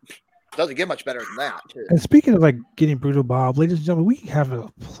 doesn't get much better than that. Too. And speaking of getting Brutal Bob, ladies and gentlemen, we have a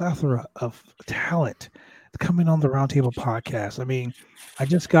plethora of talent coming on the Roundtable Podcast. I mean, I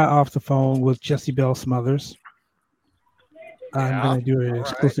just got off the phone with Jessie Bell Smothers. I'm going to do an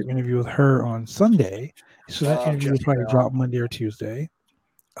exclusive interview with her on Sunday. So that interview will probably drop Monday or Tuesday.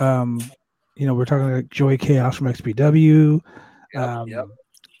 We're talking about Joey Chaos from XPW. Yep.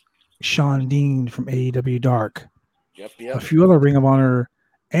 Sean Dean from AEW Dark. Yep. A few other Ring of Honor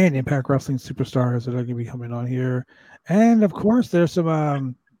and Impact Wrestling superstars that are going to be coming on here. And, of course, there's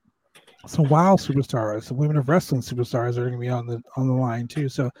some WoW superstars, some Women of Wrestling superstars that are going to be on the line, too.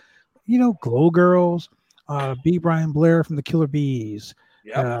 So, Glow Girls, B. Brian Blair from the Killer Bees.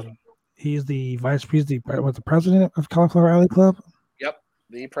 Yep. He's the the president of Cauliflower Alley Club. Yep,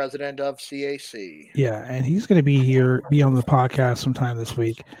 the president of CAC. Yeah, and he's going to be on the podcast sometime this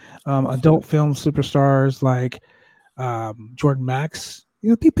week. Adult film superstars like Jordan Max.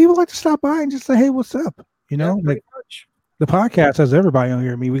 People like to stop by and just say, "Hey, what's up?" The podcast has everybody on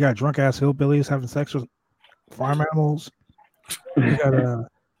here. I mean, we got drunk ass hillbillies having sex with farm animals. We got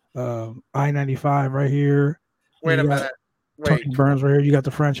I-95 right here. Wait a minute. Tony Burns right here. You got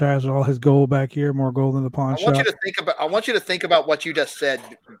the franchise with all his gold back here, more gold in the pawn shop. I want you to think about what you just said,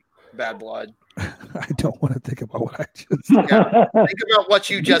 Bad Blood. I don't want to think about what I just said. Think about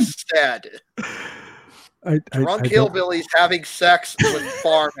what you just said. Drunk hillbillies having sex with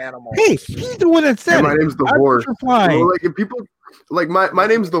farm animals. Hey, he's the one that said it. My name's the horse. If people my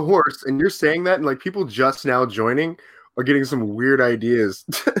name's the horse, and you're saying that, and people just now joining are getting some weird ideas.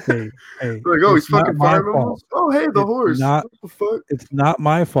 Hey, he's fucking farm animals. Oh, hey, the horse. What the fuck? It's not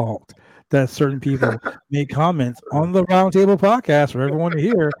my fault that certain people make comments on the Roundtable Podcast for everyone to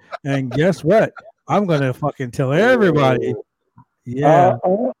hear. And guess what? I'm gonna fucking tell everybody. Yeah.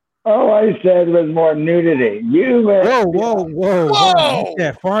 All I said was more nudity. Whoa.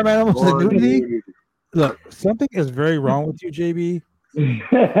 Yeah, farm animals and nudity. Look, something is very wrong with you, JB.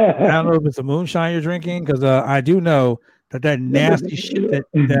 I don't know if it's a moonshine you're drinking, because I do know that nasty shit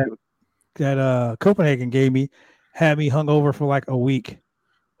that Copenhagen gave me had me hungover for a week.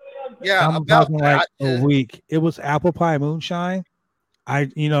 Yeah, I'm talking a week. It was apple pie moonshine.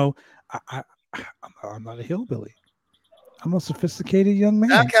 I'm not a hillbilly. I'm a sophisticated young man.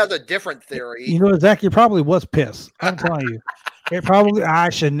 Zach has a different theory. Zach, you probably was pissed. I'm telling you.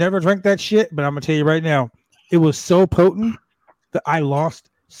 I should never drink that shit, but I'm going to tell you right now, it was so potent that I lost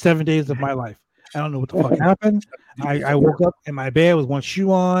 7 days of my life. I don't know what the fuck happened. I woke up in my bed with one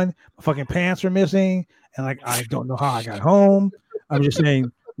shoe on, my fucking pants were missing, and I don't know how I got home. I'm just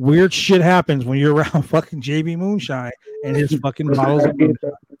saying, weird shit happens when you're around fucking JB Moonshine and his fucking bottles of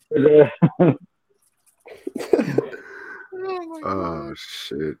moonshine. Oh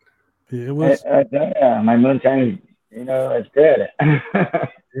shit! It was. My moonshine, it's good.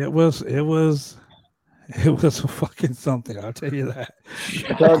 It was fucking something. I'll tell you that.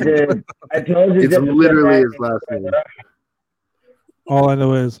 I told you. It's literally his last name. All I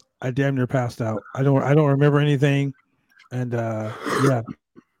know is I damn near passed out. I don't remember anything, and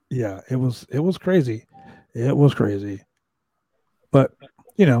yeah, it was crazy. It was crazy. But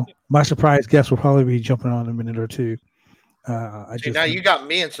my surprise guest will probably be jumping on in a minute or two. Now you got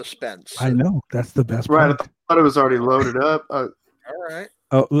me in suspense. I know, that's the best part. Right, I thought it was already loaded up. All right.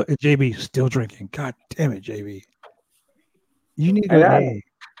 Oh, look, JB still drinking. God damn it, JB. You need an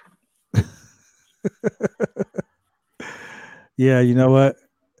A. Yeah, you know what?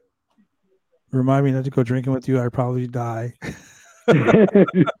 Remind me not to go drinking with you. I'd probably die.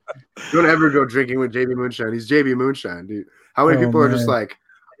 Don't ever go drinking with JB Moonshine. He's JB Moonshine, dude. How many people are just like,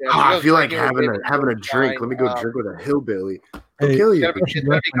 I feel like having a drink. Let me go drink with a hillbilly. I'll kill you. It's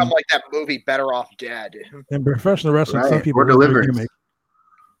gonna become like that movie Better Off Dead. In professional wrestling, some people live their gimmick.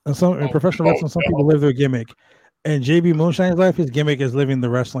 In professional wrestling, some people live their gimmick. And JB Moonshine's life, his gimmick is living the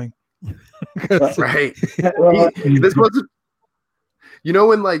wrestling. Right. This wasn't.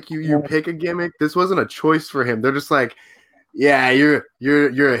 When you pick a gimmick, this wasn't a choice for him. They're just like, yeah, you're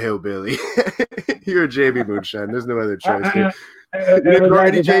a hillbilly. You're a JB Moonshine. There's no other choice. It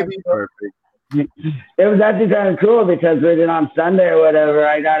was actually kind of cool because we did on Sunday or whatever.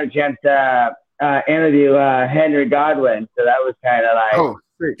 I got a chance to interview Henry Godwin, so that was kind of like,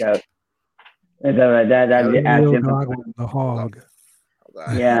 and so that asked him Godwin, the hog.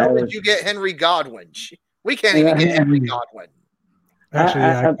 Yeah. How did you get Henry Godwin? We can't even get Henry Godwin. Actually,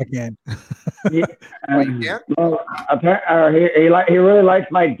 I can. You can't? Well, he really likes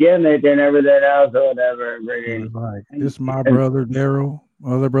my gimmick and everything else or whatever. Like, this is my brother Daryl,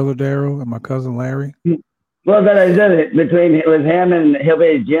 my other brother Daryl, and my cousin Larry. Well, but I said it with him and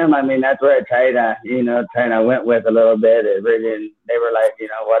Hillbilly Jim. I mean, that's where I kind of went with a little bit. They were like,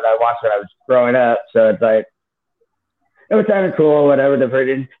 what I watched when I was growing up. So it's like, it was kind of cool, whatever.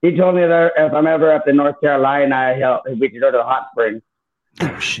 He told me that if I'm ever up in North Carolina, we could go to the hot springs.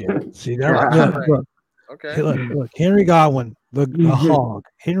 Oh shit! See that? Look. Okay. Hey, look. Henry Godwin, the hog.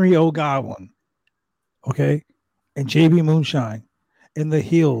 Henry O. Godwin. Okay, and JB Moonshine in the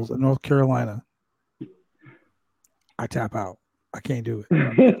hills of North Carolina. I tap out. I can't do it.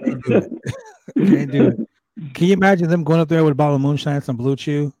 Can't do it. Can you imagine them going up there with a bottle of moonshine and some Blue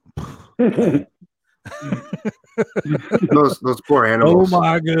Chew? those poor animals. Oh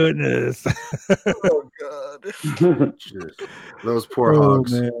my goodness. Oh god. Those poor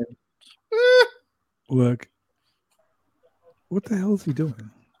hogs. Man. Look. What the hell is he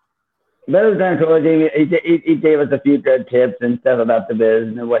doing? That was kind of cool. He gave us a few good tips and stuff about the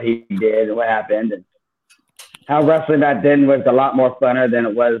business and what he did and what happened and how wrestling back then was a lot more funner than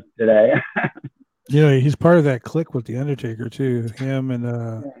it was today. He's part of that clique with the Undertaker too. Him and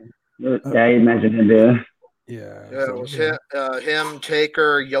yeah, you mentioned him too. Yeah, it was him,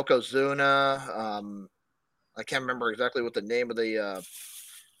 Taker, Yokozuna. I can't remember exactly what the name of the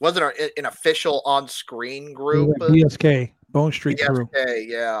wasn't an official on-screen group. BSK, Bone Street Crew.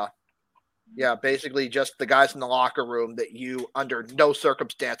 Yeah, basically just the guys in the locker room that you, under no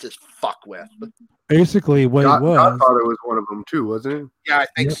circumstances, fuck with. Basically, what it was. Godfather was one of them too, wasn't it? Yeah, I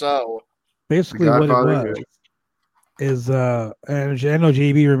think so. Basically, what it was is, and I know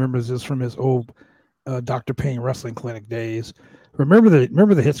JB remembers this from his old Dr. Payne wrestling clinic days. Remember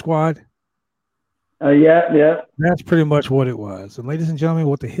the Hit Squad? Yeah. That's pretty much what it was. And ladies and gentlemen,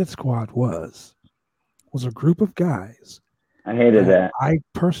 what the Hit Squad was a group of guys. I hated that. I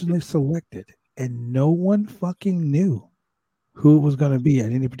personally selected, and no one fucking knew who it was going to be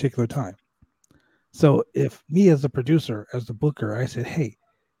at any particular time. So if me as the producer, as the booker, I said, hey,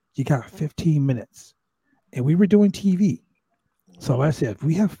 you got 15 minutes. And we were doing TV. So I said,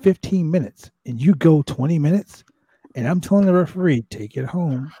 we have 15 minutes and you go 20 minutes. And I'm telling the referee, take it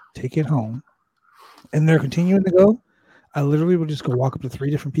home. And they're continuing to go. I literally would just go walk up to 3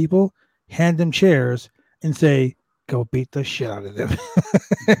 different people, hand them chairs, and say, go beat the shit out of them.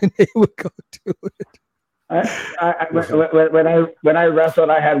 And they would go do it. When I wrestled,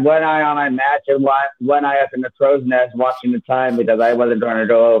 I had one eye on my match and one eye up in the crow's nest watching the time because I wasn't going to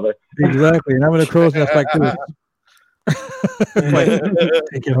go over. Exactly. And I'm in a crow's nest like this. Like,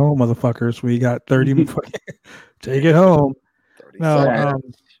 take it home, motherfuckers. We got 30. Take it home. No,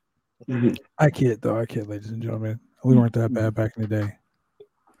 I kid, ladies and gentlemen. We weren't that bad back in the day.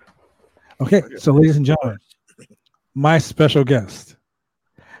 Okay, so ladies and gentlemen, my special guest.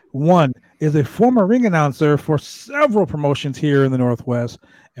 One is a former ring announcer for several promotions here in the Northwest,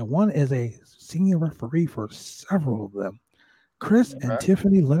 and one is a senior referee for several of them. Chris and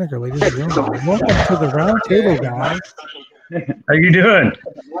Tiffany Lineker, ladies and gentlemen, welcome to the Roundtable, guys. How you doing?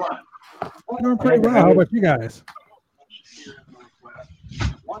 Doing pretty well. How about you guys?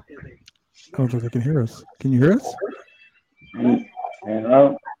 I don't think they can hear us. Can you hear us?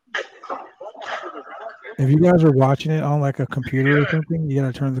 Hello. If you guys are watching it on like a computer or something, you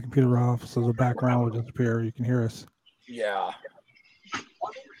gotta turn the computer off so the background will disappear. You can hear us. Yeah.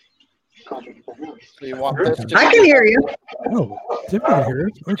 So you want this I can hear you. Oh, Tiffany can hear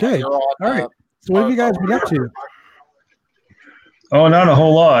us. Okay. All right. So what have you guys been up to? Oh, not a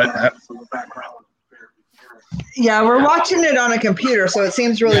whole lot. Yeah, we're watching it on a computer, so it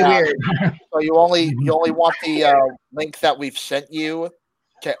seems really weird. So you only want the link that we've sent you.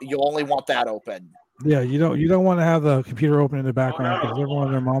 You only want that open. Yeah, you don't want to have the computer open in the background because everyone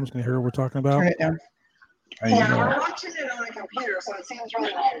and their mom's can hear what we're talking about. Turn it down. Yeah, we're watching it on a computer, so it seems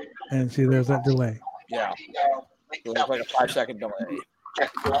really weird. And see, there's that delay. Yeah. So there's like a 5-second delay. I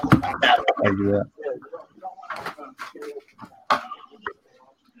do that.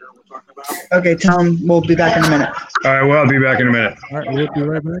 Okay, Tom, we'll be back in a minute. All right, well, I'll be back in a minute. All right, we'll be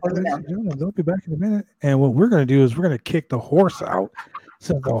right back. Ladies and gentlemen, they'll be back in a minute. And what we're going to do is we're going to kick the horse out.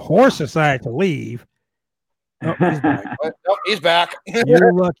 So the horse decided to leave. Oh, he's back. Oh, he's back.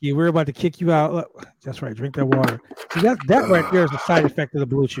 You're lucky. We're about to kick you out. Look, that's right. Drink that water. See, that right there is a side effect of the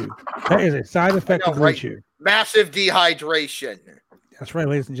Blue Chew. That is a side effect of Blue Chew. Massive dehydration. That's right,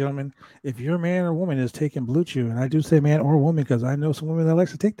 ladies and gentlemen. If your man or woman is taking Blue Chew, and I do say man or woman because I know some women that likes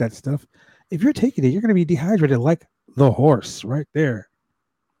to take that stuff. If you're taking it, you're going to be dehydrated like the horse right there.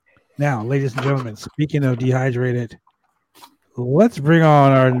 Now, ladies and gentlemen, speaking of dehydrated, let's bring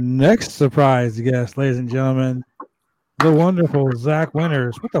on our next surprise guest, ladies and gentlemen, the wonderful Zach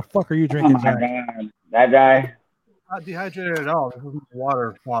Winters. What the fuck are you drinking, Zach? God. That guy. Not dehydrated at all. This is a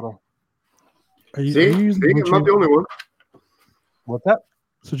water bottle. Are you, See, are you using Blue I'm not Chew? the only one. What's that?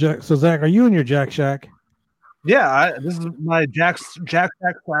 So Zach, are you in your Jack Shack? Yeah, this is my Jack Shack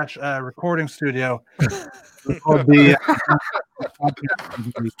 / recording studio. It's called the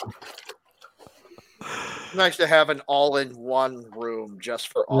Nice to have an all-in-one room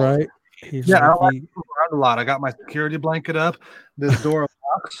just for all. Right. I like to move around a lot. I got my security blanket up. This door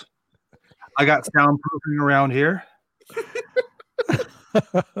locks. I got soundproofing around here.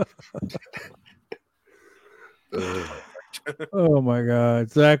 Oh my God,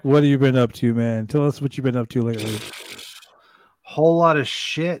 Zach, what have you been up to, man? Tell us what you've been up to lately. Whole lot of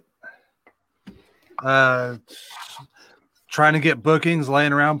shit. Trying to get bookings,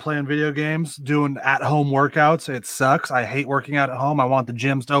 laying around playing video games, doing at-home workouts. It sucks. I hate working out at home. I want the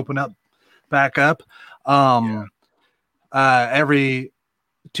gyms to open up back up. Every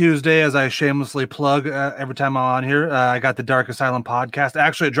Tuesday, as I shamelessly plug every time I'm on here, I got the Dark Asylum podcast.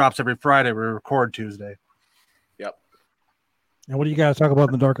 Actually, it drops every Friday. We record Tuesday. Yep. And what do you guys talk about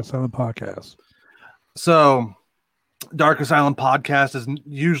in the Dark Asylum podcast? So, Dark Asylum podcast is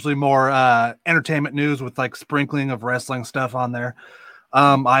usually more entertainment news with like sprinkling of wrestling stuff on there.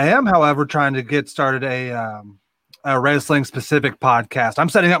 I am, however, trying to get started a wrestling specific podcast. I'm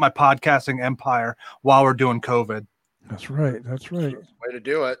setting up my podcasting empire while we're doing COVID. That's right. That's right. Way to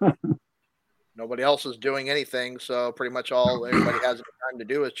do it. Nobody else is doing anything, so pretty much all everybody has time to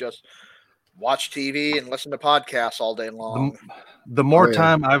do is just watch TV and listen to podcasts all day long. The more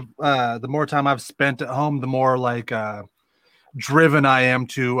time I've spent at home, the more like driven I am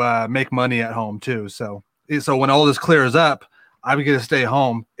to make money at home too. So when all this clears up, I'm going to stay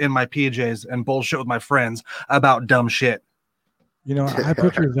home in my PJs and bullshit with my friends about dumb shit. You know, I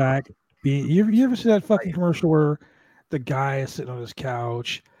picture Zach being. You ever see that fucking commercial where the guy is sitting on his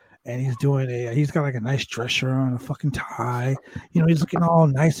couch and he's got like a nice dress shirt on, a fucking tie. You know, he's looking all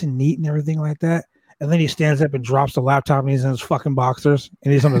nice and neat and everything like that. And then he stands up and drops the laptop and he's in his fucking boxers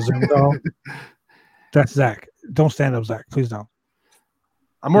and he's on a Zoom call. That's Zach. Don't stand up, Zach. Please don't.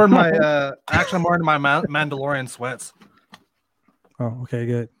 I'm wearing my I'm wearing my Mandalorian sweats. Oh, okay,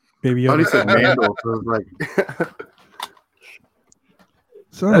 good. Baby I Yoda. said Mandel, so it was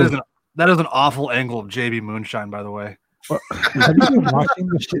like That is an awful angle of JB Moonshine, by the way. Have you been watching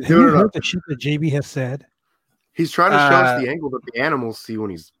the shit? Have you heard the shit that JB has said? He's trying to show us the angle that the animals see when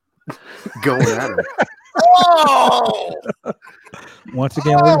he's going at him. Oh! Once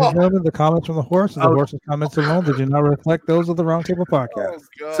again, ladies and gentlemen, the comments from the horse and the horse's comments alone, they do not reflect those of the Roundtable Podcast.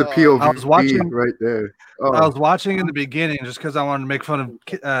 It's a POV I was watching right there. Oh. I was watching in the beginning just because I wanted to make fun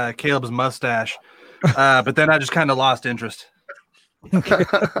of Caleb's mustache, but then I just kind of lost interest.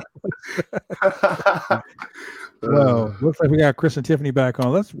 Well, looks like we got Chris and Tiffany back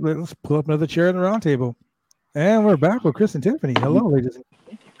on. Let's pull up another chair in the round table. And we're back with Chris and Tiffany. Hello, ladies.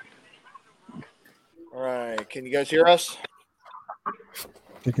 All right. Can you guys hear us?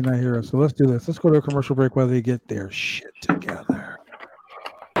 They cannot hear us. So let's do this. Let's go to a commercial break while they get their shit together.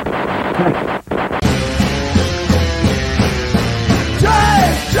 Drive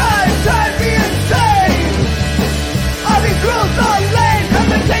me insane. I'll be cruised on lanes. I've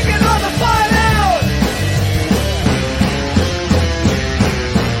been taking all the fun out.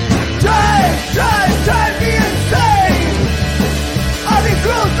 Drive me insane. I'll be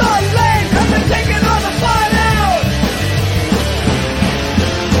cruised on lanes. I've been taking all the fun out.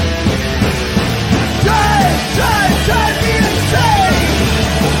 Drive me insane.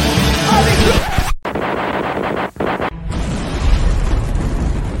 I'll be cruised.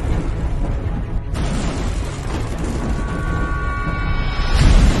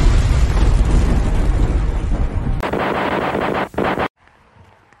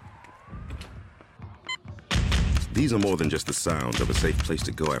 These are more than just the sounds of a safe place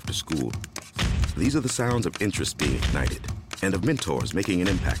to go after school. These are the sounds of interest being ignited and of mentors making an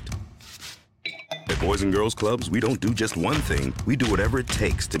impact. At Boys and Girls Clubs, we don't do just one thing. We do whatever it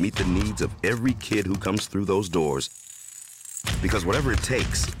takes to meet the needs of every kid who comes through those doors. Because whatever it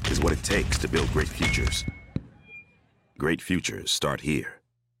takes is what it takes to build great futures. Great futures start here.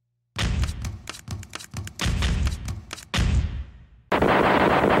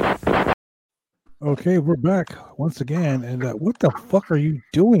 Okay, we're back once again. And what the fuck are you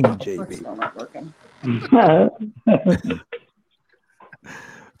doing, JB?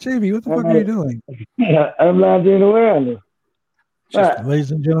 JB, what the fuck are you doing? I'm not doing awareness.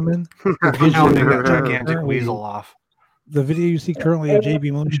 Ladies and gentlemen, gigantic weasel off. The video you see currently of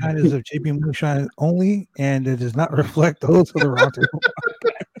JB Moonshine is of JB Moonshine only, and it does not reflect those of the Roundtable.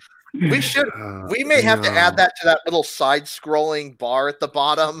 We may have to add that to that little side-scrolling bar at the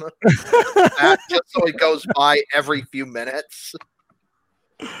bottom, just so it goes by every few minutes.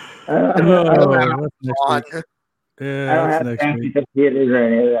 I don't have fancy computers or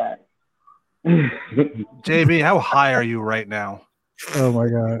any of that. JB, how high are you right now? Oh my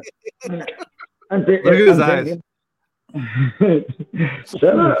god! Look at his eyes.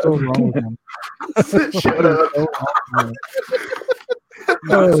 Shut up. So wrong with him. Shut up.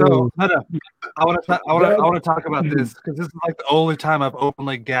 So I want to talk about this because this is like the only time I've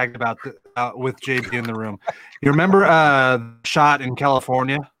openly gagged about with JB in the room. You remember the shot in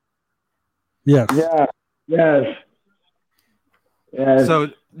California? Yes. Yeah. Yes. Yes. So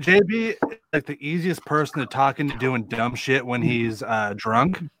JB is like the easiest person to talk into doing dumb shit when he's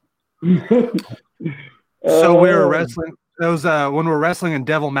drunk. So we were wrestling. It was when we were wrestling in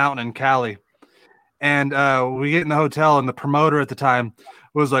Devil Mountain in Cali, and we get in the hotel, and the promoter at the time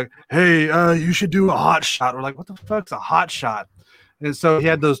was like, "Hey, you should do a hot shot." We're like, "What the fuck's a hot shot?" And so he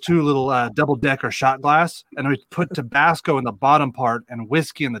had those two little double-decker shot glass, and we put Tabasco in the bottom part and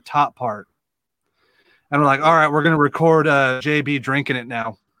whiskey in the top part. And we're like, "All right, we're gonna record JB drinking it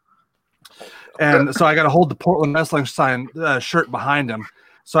now." And so I got to hold the Portland Wrestling sign shirt behind him.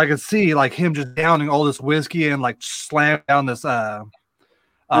 So I could see like him just downing all this whiskey and like slam down this hot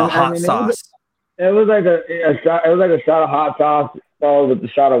sauce. It was like a shot. It was like a shot of hot sauce followed with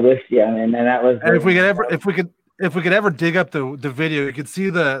a shot of whiskey. I mean, and that was. And if we could ever dig up the video, you could see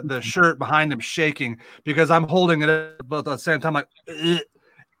the shirt behind him shaking because I'm holding it up, but at the same time like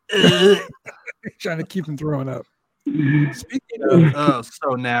trying to keep him throwing up. Speaking of,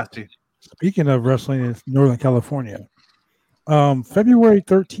 so nasty. Speaking of wrestling in Northern California. February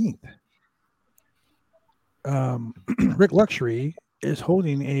 13th, Rick Luxury is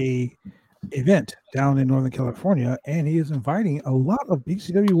holding a event down in Northern California, and he is inviting a lot of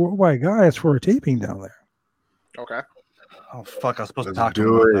BCW Worldwide guys for a taping down there. Okay. Oh fuck! I was supposed to talk to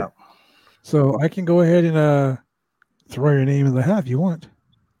him about that. So I can go ahead and throw your name in the hat if you want.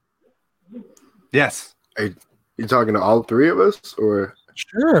 Yes. Hey, you talking to all three of us, or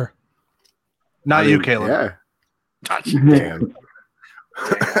sure? Not you, Caleb. Yeah. Damn.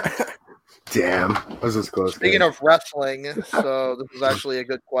 Damn. Was this close? Speaking of wrestling, so this is actually a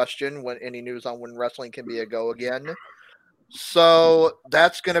good question. When any news on when wrestling can be a go again? So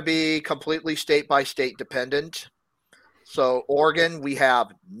that's going to be completely state by state dependent. So Oregon, we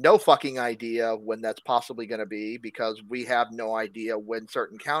have no fucking idea when that's possibly going to be because we have no idea when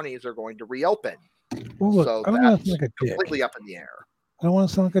certain counties are going to reopen. Well, look, so I don't want that's to sound like a dick. Completely up in the air. I don't want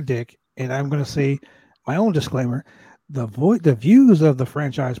to sound like a dick, and I'm going to say my own disclaimer: the views of the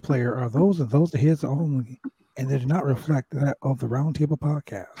franchise player are those of his only, and they do not reflect that of the Roundtable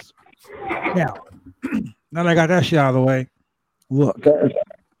Podcast. Now that I got that shit out of the way, look,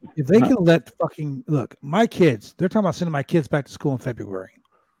 if they can look, my kids, they're talking about sending my kids back to school in February.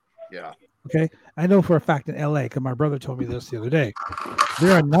 Yeah. Okay. I know for a fact in LA, because my brother told me this the other day,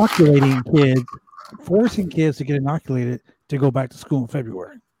 they're inoculating kids, forcing kids to get inoculated to go back to school in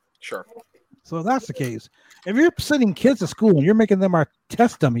February. Sure. So if that's the case, if you're sending kids to school and you're making them our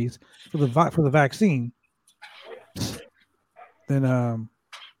test dummies for the vaccine, then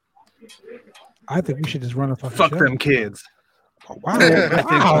I think we should just run a fucking fuck show. them kids. Oh,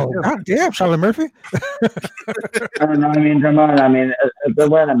 wow! God damn, Charlotte Murphy. I don't know. I mean, come on. I mean, if they're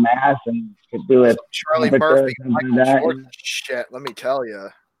wearing a mask and could do it, Charlie Murphy, Michael Jordan shit. Let me tell you.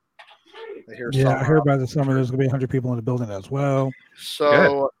 I heard by the summer there's gonna be 100 people in the building as well. So.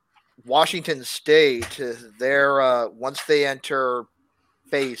 Good. Washington State, they're once they enter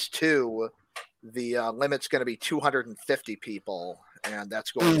phase 2, the limit's going to be 250 people, and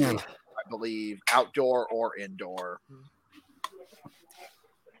that's going to be, I believe, outdoor or indoor.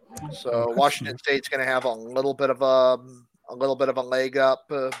 So Washington State's going to have a little bit of a leg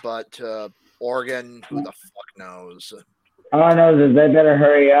up, but Oregon, who the fuck knows? All I know is they better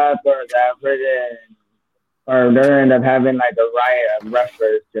hurry up, or they'll end up having like a riot of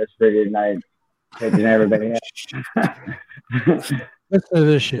wrestlers just for tonight, taking everybody out. Listen to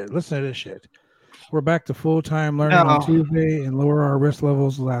this shit. We're back to full-time learning on Tuesday and lower our risk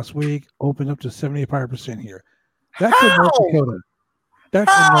levels last week. Opened up to 75% here. That's in North Dakota. In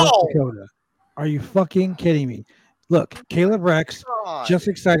North Dakota. Are you fucking kidding me? Look, Caleb Rex, just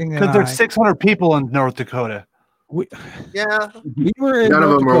exciting. Because there's 600 people in North Dakota. We were in None North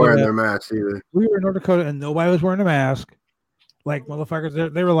of them Dakota. are wearing their masks either. We were in North Dakota and nobody was wearing a mask. Like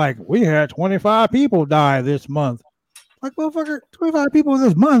motherfuckers, they were like, we had 25 people die this month. Like motherfucker, 25 people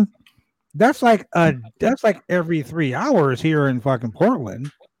this month. That's like every 3 hours here in fucking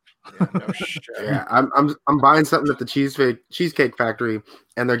Portland. Yeah, no shit. Yeah, I'm buying something at the Cheesecake Factory,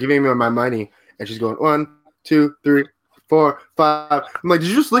 and they're giving me my money, and she's going 1, 2, 3, 4, 5. I'm like, did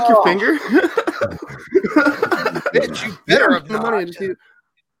you just lick your finger? Bitch, you better have not.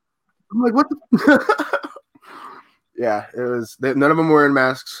 I'm like, what the? Yeah, it was. None of them were in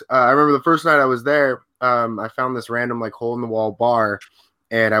masks. I remember the first night I was there. I found this random like hole in the wall bar,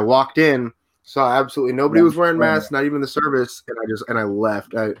 and I walked in. Saw absolutely nobody was wearing masks, not even the service, and I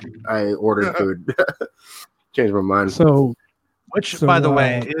left. I ordered food. Changed my mind. Which, by the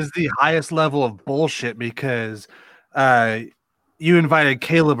way, is the highest level of bullshit because you invited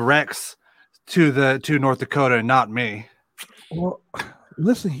Caleb Rex to North Dakota and not me. Well,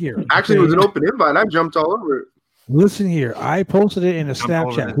 listen here. Actually, it was an open invite. I jumped all over it. Listen here. I posted it in a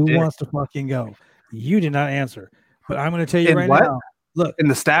Snapchat. Who wants to fucking go? You did not answer, but I'm going to tell you now. Look, in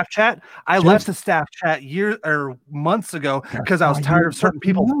the staff chat, I left the staff chat years or months ago because I was tired of certain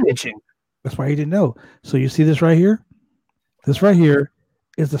people bitching. That's why he didn't know. So you see this right here? This right here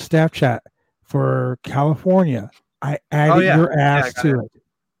is the staff chat for California. I added your ass to it.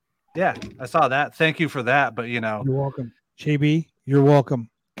 Yeah, I saw that. Thank you for that. But you're welcome. JB, you're welcome.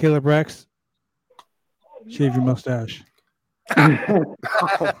 Caleb Rex, shave your mustache. or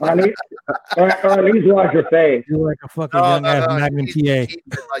at least wash your face. You're like a fucking young ass Magnum TA.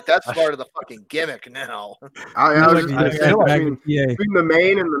 Like that's part of the fucking gimmick now. Between the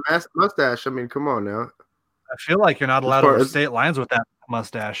mane and the mustache. I mean, come on now. I feel like you're not allowed over state lines with that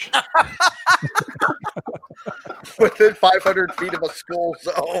mustache. Within 500 feet of a school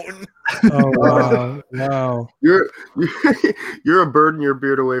zone. Oh wow! Wow. You're a bird in your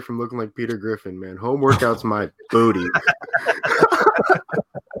beard away from looking like Peter Griffin, man. Home workout's my booty.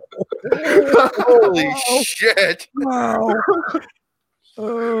 Holy shit! Wow.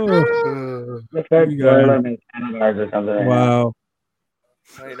 Wow.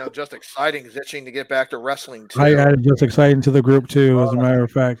 Just exciting. He's itching to get back to wrestling too. I added just exciting to the group too. As a matter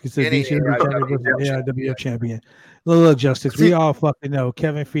of fact, he said he should be AIWF champion. Look, Justice, we all fucking know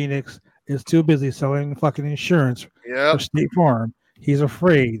Kevin Phoenix is too busy selling fucking insurance for State Farm. He's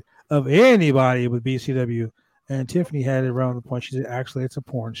afraid of anybody with BCW. And Tiffany had it around the point. She said, "Actually, it's a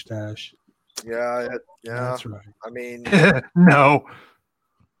porn stash." Yeah, that's right. I mean, no.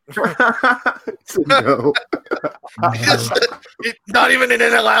 No. Not even in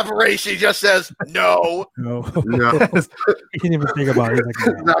an elaboration. He just says no. No. He didn't even think about it. He's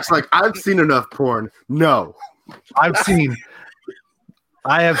like, no. That's like, I've seen enough porn. No. I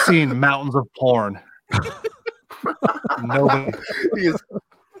have seen mountains of porn. Nobody.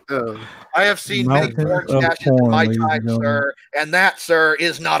 I have seen many porn stashes in my time, sir, and that, sir,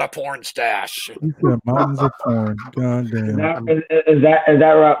 is not a porn stash. Mountains of porn. God damn. Now, is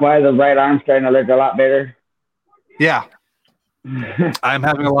that why the right arm's starting to look a lot bigger? Yeah. I'm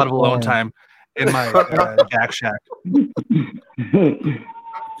having a lot of alone time in my Jack Shack.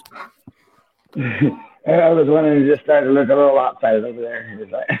 I was wondering, it just started to look a little lopsided over there.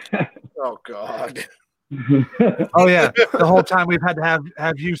 Oh, God. Oh yeah, the whole time we've had to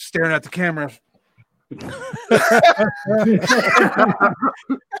have you staring at the camera.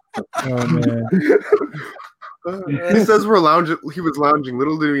 Oh man. He says we're lounging. He was lounging.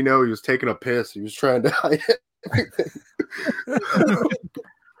 Little did we know he was taking a piss. He was trying to hide it.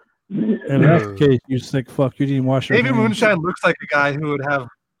 In that case, you sick fuck. You didn't wash your JB hands. Moonshine looks like a guy who would have.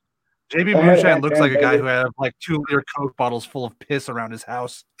 JB Moonshine looks like a guy who had like 2-liter Coke bottles full of piss around his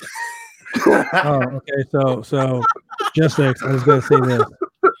house. Oh, okay. So, Justice, I was going to say this.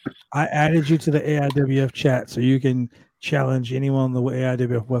 I added you to the AIWF chat so you can challenge anyone on the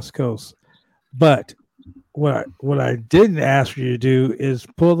AIWF West Coast. But what I didn't ask you to do is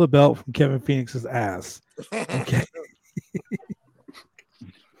pull the belt from Kevin Phoenix's ass. Okay.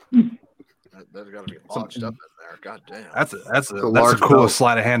 That's got to be launched up in there. God damn. That's the coolest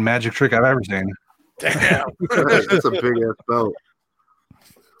sleight of hand magic trick I've ever seen. Damn. That's a big ass belt.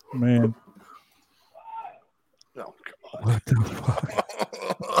 Man. Oh, God. What the fuck?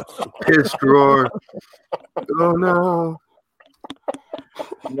 Piss drawer. Oh no.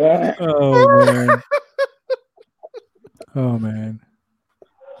 Oh man. Oh man.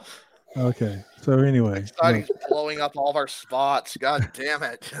 Okay. So anyway. Exciting, blowing up all of our spots. God damn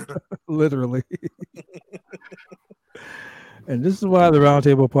it. Literally. And this is why the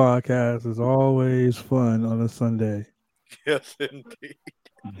Roundtable Podcast is always fun on a Sunday. Yes, indeed.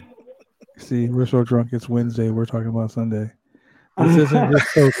 See, we're so drunk. It's Wednesday. We're talking about Sunday. This isn't just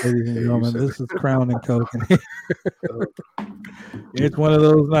Coke, ladies and gentlemen. This is Crown and Coke. It's one of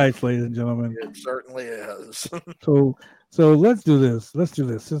those nights, ladies and gentlemen. It certainly is. So let's do this. Let's do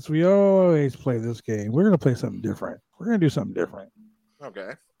this. Since we always play this game, we're gonna play something different. We're gonna do something different.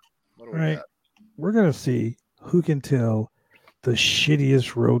 Okay. What do All we right. got? We're gonna see who can tell the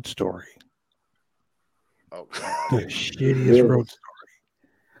shittiest road story. Oh, The shittiest road story.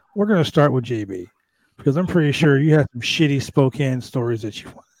 We're gonna start with JB because I'm pretty sure you have some shitty Spokane stories that you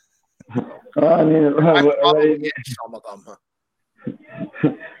want. Well, I mean, probably get some of them.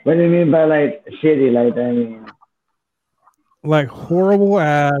 what do you mean by like shitty? Like, I mean, Like horrible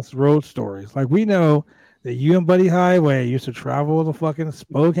ass road stories. Like we know that you and Buddy Highway used to travel to fucking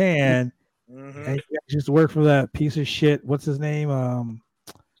Spokane, and you guys used to work for that piece of shit. What's his name?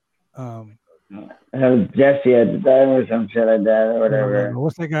 Jesse at the time or some shit like that or whatever.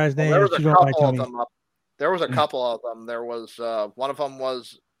 What's that guy's name? There was that a you don't like, couple of Tony? them. There was a couple of them. There was one of them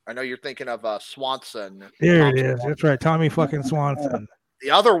was. I know you're thinking of Swanson. There Tom it is. Swanson. That's right, Tommy fucking Swanson. The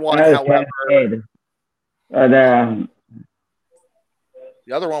other one, That was however, Cascade.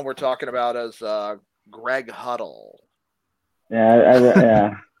 the other one we're talking about is Greg Huddle.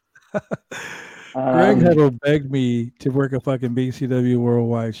 Yeah. Greg Huddle begged me to work a fucking BCW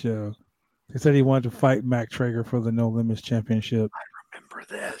Worldwide show. He said he wanted to fight Mac Traeger for the No Limits Championship. I remember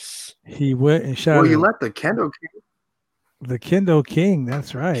this. He went and shot. Well, you let the Kendo King. The Kendo King.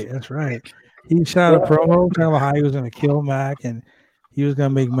 That's right. That's right. He shot a promo talking about how he was going to kill Mac and he was going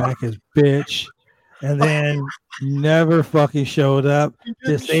to make Mac his bitch. And then never fucking showed up.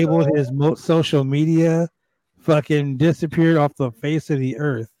 Disabled his social media. Fucking disappeared off the face of the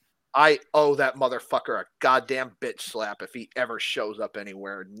earth. I owe that motherfucker a goddamn bitch slap if he ever shows up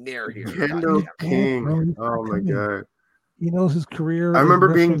anywhere near here. Kendo King. Oh my god. He knows his career. I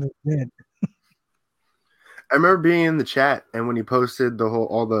remember being in the chat and when he posted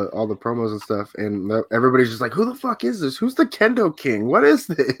all the promos and stuff, and everybody's just like, "Who the fuck is this? Who's the Kendo King? What is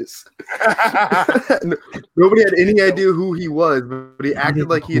this?" Nobody had any idea who he was, but he acted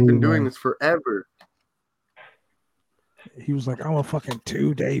like he had been doing this forever. He was like, "I'm a fucking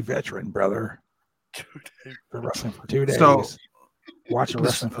 2-day veteran, brother. Been wrestling for 2 days. So, watching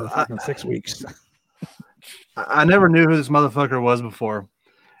wrestling for fucking 6 weeks." I never knew who this motherfucker was before,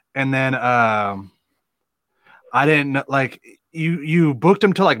 and then I didn't know, like you booked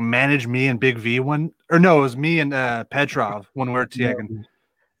him to like manage me and Big V one, or no, it was me and Petrov when we were tagging.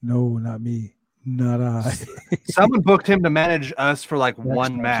 No, not me, not I. Someone booked him to manage us for like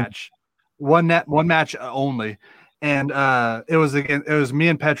one match only, and it was me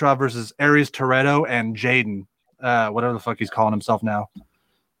and Petrov versus Aries Toretto and Jaden, whatever the fuck he's calling himself now.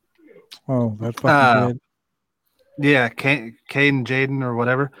 Oh, that's fucking good. Yeah, Caden Jaden or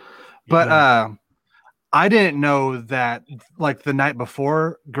whatever, but I didn't know that like the night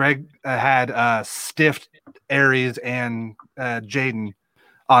before Greg had stiffed Aries and Jaden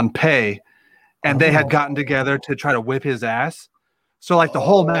on pay, and they had gotten together to try to whip his ass. So like the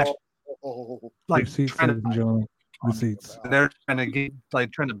whole match, like receipts, receipts. They're trying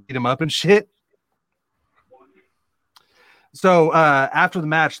to beat him up and shit. So after the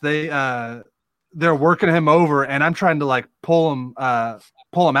match, they're working him over, and I'm trying to like pull him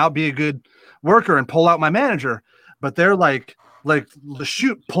out, be a good worker, and pull out my manager. But they're like the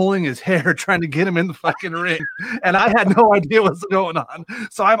shoot pulling his hair, trying to get him in the fucking ring, and I had no idea what's going on.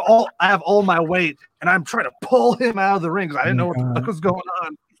 So I have all my weight, and I'm trying to pull him out of the ring because I didn't know what the fuck was going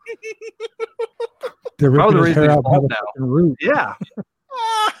on. They're ripping his hair out by the now. root. Yeah.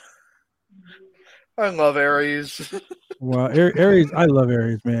 I love Aries. Well, Aries, I love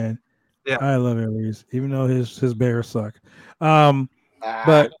Aries, man. Yeah, I love Aries, even though his bears suck.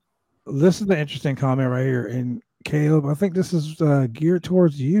 But this is the interesting comment right here. And Caleb, I think this is geared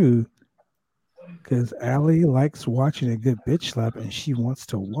towards you because Allie likes watching a good bitch slap and she wants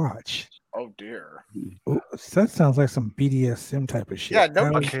to watch. Oh dear. Ooh, that sounds like some BDSM type of shit. Yeah,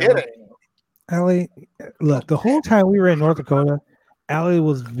 no kidding. Allie, look, the whole time we were in North Dakota, Allie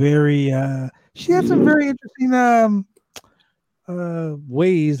was very she had some very interesting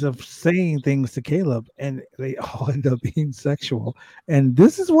ways of saying things to Caleb, and they all end up being sexual. And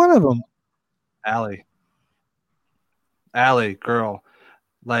this is one of them. Allie, girl,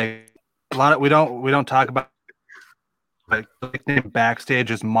 like a lot of we don't talk about like the nickname backstage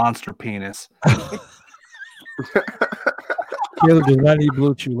is Monster Penis. Caleb does not need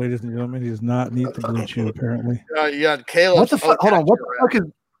Blue Chew, ladies and gentlemen. He does not need the Blue Chew, apparently. Yeah, Caleb. What the fuck? Hold on.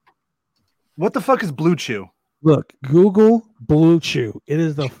 What the fuck is Blue Chew? Look, Google Blue Chew. It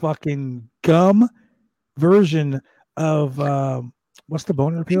is the fucking gum version of what's the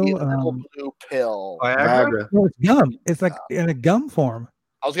boner pill? Blue pill. Viagra. No, it's gum. It's like in a gum form.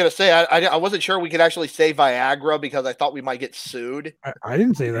 I was gonna say I wasn't sure we could actually say Viagra because I thought we might get sued. I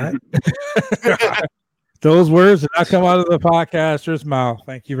didn't say that. Those words did not come out of the podcaster's mouth.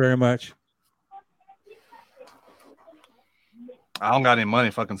 Thank you very much. I don't got any money.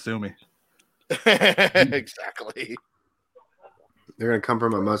 Fucking sue me. Exactly. They're gonna come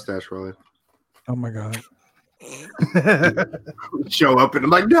from my mustache, Rolly. Oh my god. Show up and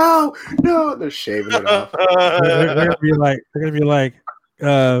I'm like, no, they're shaving it off. They're gonna be like,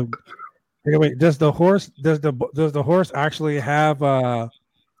 wait, does the horse actually have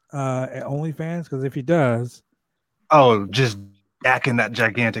OnlyFans? Because if he does, just jacking that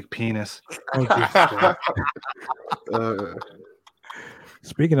gigantic penis.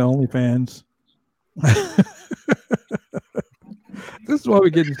 Speaking of OnlyFans, this is why we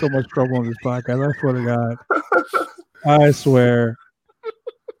get in so much trouble on this podcast. I swear to God. I swear.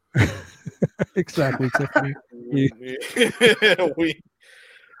 Exactly, Tiffany.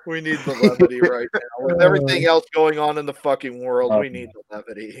 We need the levity right now. With everything else going on in the fucking world, we need the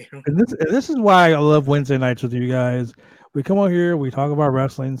levity. And this is why I love Wednesday nights with you guys. We come on here, we talk about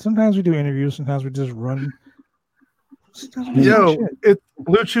wrestling. Sometimes we do interviews, sometimes we just run. Yo, it's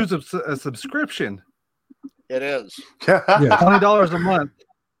Blue Chew's a subscription. It is. $20 a month.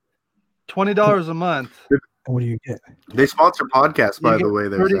 $20 a month. What do you get? They sponsor podcasts, by the way.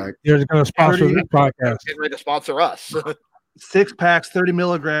 They're going to sponsor this podcast. Getting ready to sponsor us. 6 packs, 30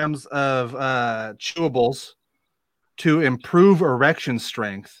 milligrams of chewables to improve erection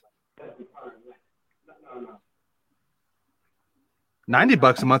strength.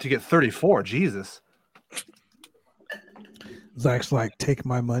 $90 a month, you get 34. Jesus. Zach's like, take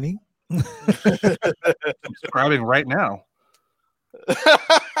my money. Subscribing right now.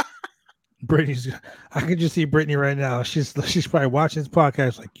 Brittany's. I can just see Brittany right now. She's probably watching this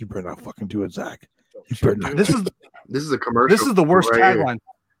podcast. Like, you better not fucking do it, Zach. You better not. This is a commercial. This is the worst tagline.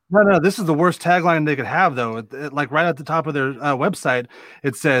 No, this is the worst tagline they could have, though. Like right at the top of their website,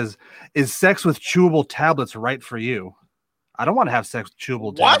 it says, "Is sex with chewable tablets right for you?" I don't want to have sex with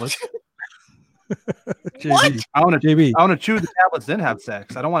chewable tablets. JB. I want to chew the tablets, then have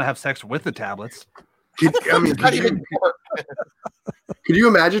sex. I don't want to have sex with the tablets. Could you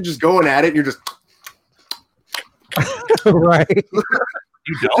imagine just going at it and you're just right?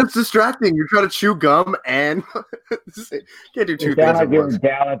 You don't? It's distracting. You're trying to chew gum and can't do two things at once.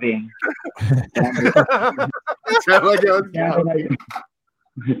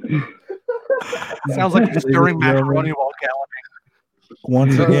 Sounds like you're stirring macaroni while galloping.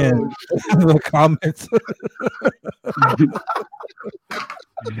 Once again, the comments.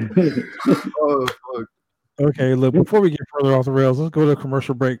 Oh, fuck. Okay, look, before we get further off the rails, let's go to a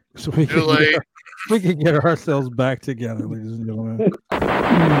commercial break so we can get ourselves back together, ladies and gentlemen.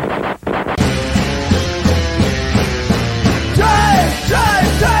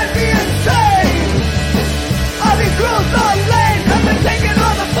 Drive me insane. I'll be cruised on lane, I've been taking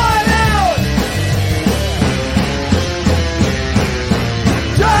all the fun out.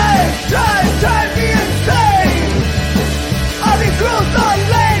 Drive me insane. I'll be cruised on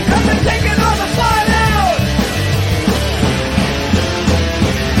lane, I've been taking all the fun out.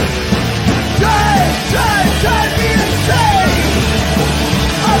 Drive me insane.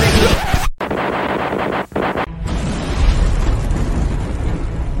 I'll be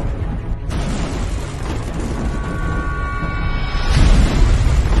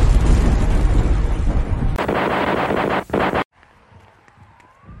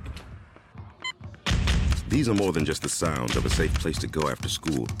These are more than just the sounds of a safe place to go after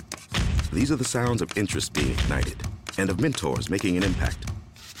school. These are the sounds of interest being ignited and of mentors making an impact.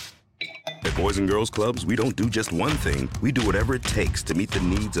 At Boys and Girls Clubs, we don't do just one thing. We do whatever it takes to meet the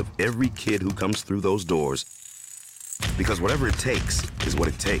needs of every kid who comes through those doors. Because whatever it takes is what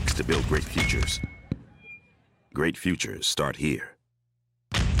it takes to build great futures. Great futures start here.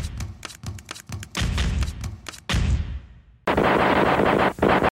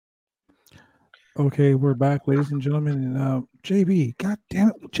 Okay, we're back, ladies and gentlemen. And JB, god damn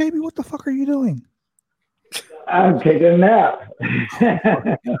it, JB, what the fuck are you doing? I'm taking a nap.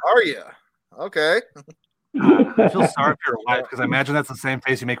 Are you? Okay. I feel sorry for your wife because I imagine that's the same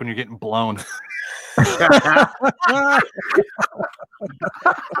face you make when you're getting blown.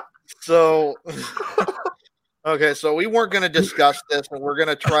 So, okay, so we weren't going to discuss this, and we're going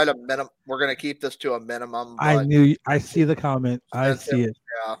to try to we're going to keep this to a minimum. I see the comment. I see it.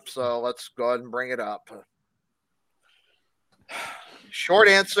 Yeah, so let's go ahead and bring it up. Short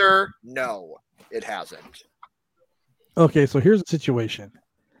answer, no, it hasn't. Okay, so here's the situation.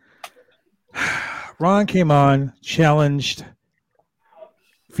 Ron came on, challenged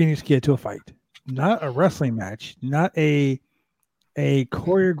Phoenix Kid to a fight. Not a wrestling match, not a a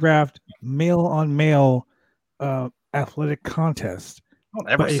choreographed male on male athletic contest. Don't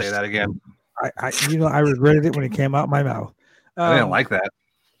ever say that again. I regretted it when it came out my mouth. I didn't like that.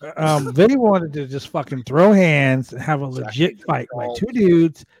 They wanted to just fucking throw hands and have a legit fight, like two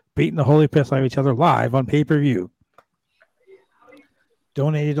dudes beating the holy piss out of each other live on pay-per-view.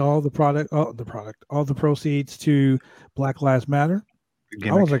 Donated all the proceeds to Black Lives Matter.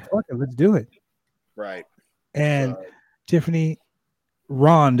 I was like, fuck it, let's do it. Right. And Tiffany,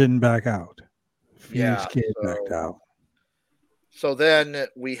 Ron didn't back out. Phoenix Kid backed out. So then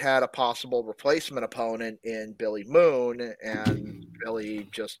we had a possible replacement opponent in Billy Moon, and Billy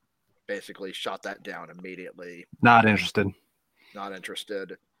just basically shot that down immediately. Not interested. Not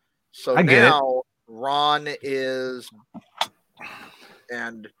interested. So I get now Ron is,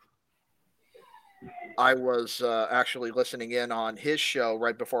 and I was actually listening in on his show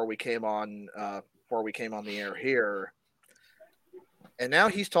right before we came on the air here. And now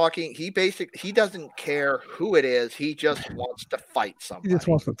he's talking. He doesn't care who it is. He just wants to fight somebody. He just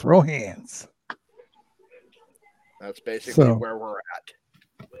wants to throw hands. That's basically where we're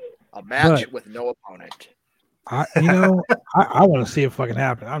at. A match with no opponent. I want to see it fucking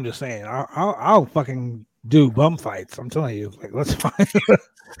happen. I'm just saying. I'll fucking do bum fights. I'm telling you. Like, let's find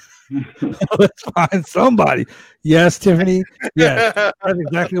somebody. Yes, Tiffany. Yes, that's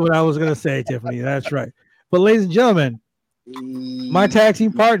exactly what I was gonna say, Tiffany. That's right. But ladies and gentlemen, my tag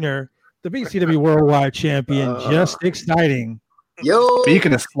team partner, the BCW Worldwide Champion, just exciting. Yo,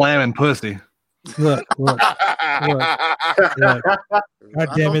 speaking of slamming pussy. Look. God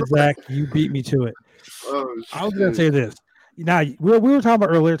damn it, Zach, you beat me to it. I was gonna say this. Now we were talking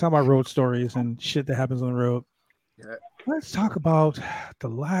about road stories and shit that happens on the road. Yeah. Let's talk about the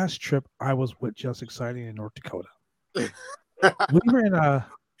last trip I was with Just Exciting in North Dakota. We were in a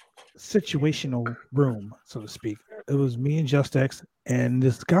situational room, so to speak. It was me and Just X and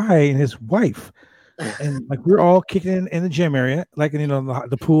this guy and his wife, and like we're all kicking in the gym area, like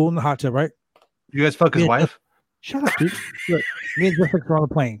the pool and the hot tub, right? You guys fuck his wife? Shut up, dude. Look, me and Just X were on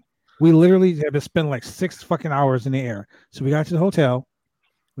the plane. We literally had to spend like 6 fucking hours in the air. So we got to the hotel.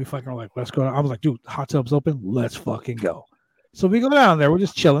 We fucking were like, let's go. I was like, dude, hot tub's open. Let's fucking go. So we go down there. We're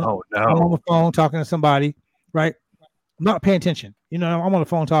just chilling. Oh, no. I'm on the phone talking to somebody, right? I'm not paying attention. I'm on the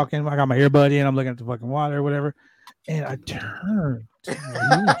phone talking. I got my earbud in. I'm looking at the fucking water or whatever. And I turned to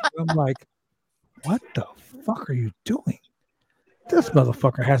my I'm like, what the fuck are you doing? This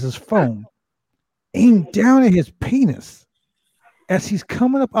motherfucker has his phone aimed down at his penis as he's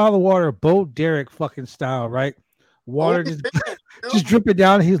coming up out of the water, Bo Derek fucking style, right? Water just dripping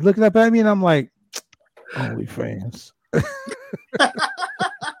down. And he's looking up at me, and I'm like, OnlyFans.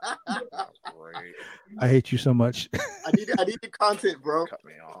 I hate you so much. I need the content, bro. Cut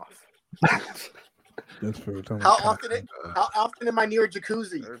me off. That's fair. How often am I near a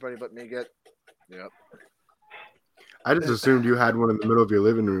jacuzzi? Everybody but me get. Yep. I just assumed you had one in the middle of your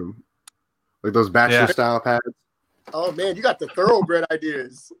living room, like those bachelor style pads. Oh man, you got the thoroughbred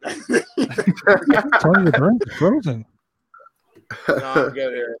ideas. Tony, the brain's frozen. No, I'm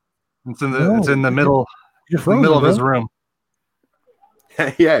good here. It's in the middle. You're the frozen, middle of bro. his room.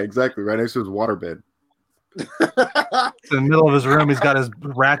 Yeah, exactly. Right next to his waterbed. It's in the middle of his room. He's got his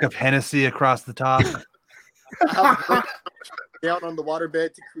rack of Hennessy across the top. Down on the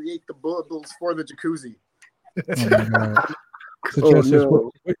waterbed to create the bubbles for the jacuzzi. So Justice,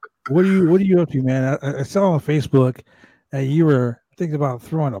 what are you up to, man? I saw on Facebook that you were thinking about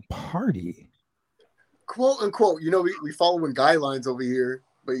throwing a party. Quote unquote, we following guidelines over here,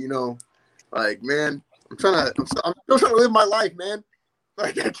 but like, man, I'm still trying to live my life, man.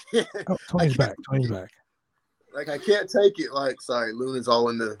 Like I can't. Oh, Tony's back. Like I can't take it. Like, sorry, Luna's all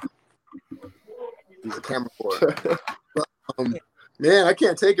in he's a camera for it. But, man, I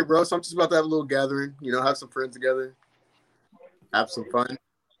can't take it, bro. So I'm just about to have a little gathering, have some friends together, have some fun.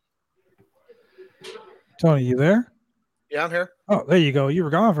 Tony, you there? Yeah, I'm here. Oh, there you go. You were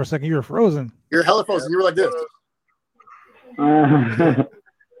gone for a second. You were frozen. You're hella frozen. You were like this.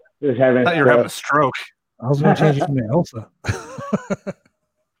 Just having I thought you were having a stroke. I was going to change it to Elsa.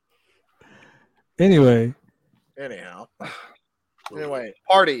 Anyway. Anyhow.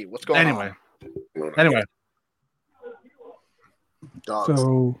 Party. What's going on? Anyway. Dogs.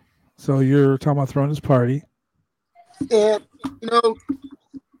 So you're talking about throwing this party. And,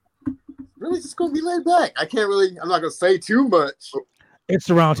 really just going to be laid back. I'm not going to say too much. It's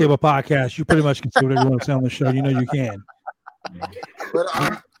the Roundtable Podcast. You pretty much can say whatever you want to say on the show. You can. But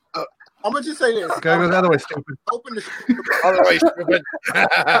I'm going to just say this. Gotta go the other way, stupid. Open the Other way, stupid.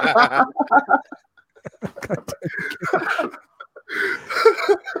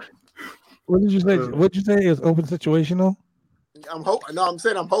 What did you say? What did you say? It was open situational? I'm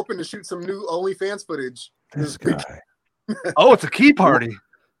saying I'm hoping to shoot some new OnlyFans footage. This guy. Oh, it's a key party.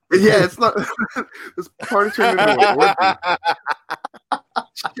 Yeah, it's not. This party turned into an orgy.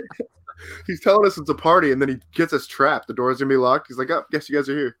 He's telling us it's a party, and then he gets us trapped. The door's gonna be locked. He's like, "Oh, guess you guys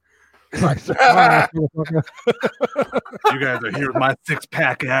are here." You guys are here with my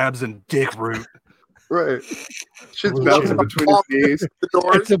 6-pack abs and dick root. Right. Shit's bouncing between his knees.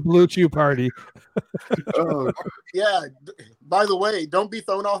 It's a Blue Chew party. Oh. Yeah. By the way, don't be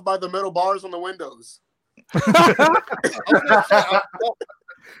thrown off by the metal bars on the windows. I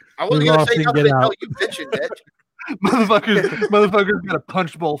wasn't going to say nothing until you mentioned it. Motherfuckers got a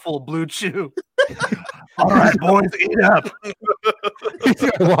punch bowl full of Blue Chew. All right, boys, eat up. He's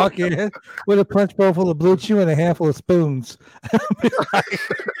gonna walk in with a punch bowl full of Blue Chew and a handful of spoons.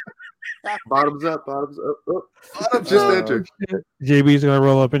 Bottoms up. Oh, just entered. JB's gonna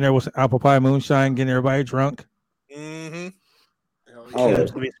roll up in there with some apple pie moonshine, getting everybody drunk. Mm-hmm. Oh, all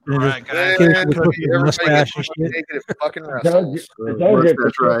right, guys. Mustache and shit. That's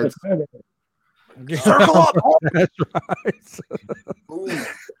right. Circle up. That's right.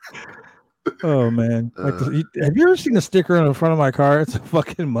 Oh man! Have you ever seen a sticker on the front of my car? It's a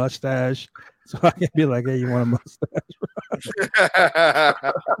fucking mustache, so I can be like, "Hey, you want a mustache?"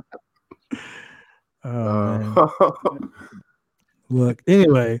 Oh man. Look.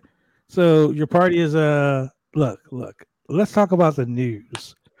 Anyway, so your party is look. Let's talk about the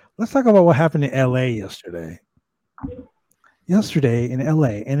news. Let's talk about what happened in LA yesterday. Yesterday in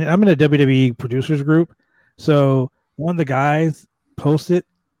LA, and I'm in a WWE producers group. So one of the guys posted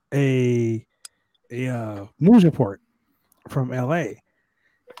a news report from LA.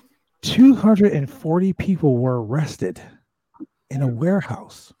 240 people were arrested in a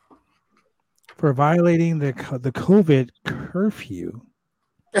warehouse for violating the COVID curfew.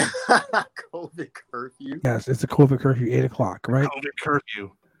 COVID curfew? Yes, it's a COVID curfew, 8:00, right? COVID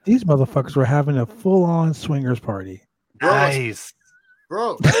curfew. These motherfuckers were having a full-on swingers party. Nice.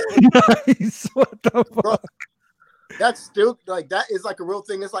 Bro. Nice. What the fuck? Bro, that's still like that is like a real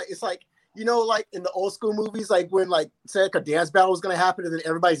thing. It's like you know, like in the old school movies, like when like say like a dance battle was gonna happen and then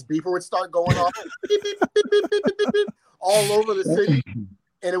everybody's beeper would start going off beep, beep, beep, beep, beep, beep, beep, all over the city,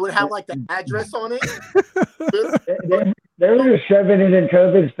 and it would have like the address on it. They were just shoving it in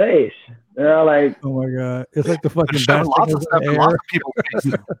COVID's face. They're all like, "Oh my god!" It's like the fucking lots of stuff in lots of people's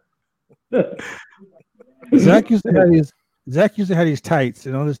faces. Zach used to have these tights,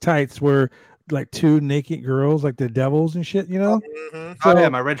 and on his tights were like two naked girls, like the devils and shit, you know? Mm-hmm. So, oh yeah,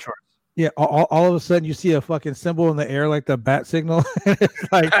 my red shorts. Yeah, all of a sudden you see a fucking symbol in the air, like the bat signal.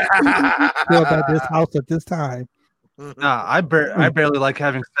 It's like at this house at this time. Nah, I barely like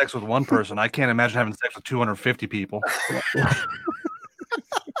having sex with one person. I can't imagine having sex with 250 people.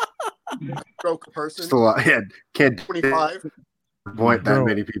 Broke a person. It's a lot. Yeah, can't 25. Point that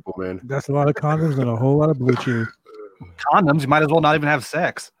many people, man. That's a lot of condoms and a whole lot of Blue Chew. Condoms? You might as well not even have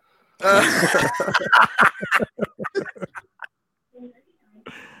sex.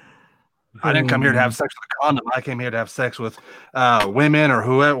 I didn't come here to have sex with a condom. I came here to have sex with women or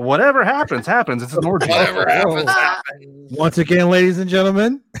whoever. Whatever happens. It's an orgy. Whatever happens. Once again, ladies and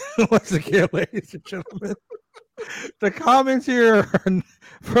gentlemen. The comments here are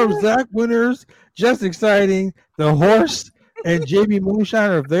from Zach Winters, Just Exciting, The Horse, and JB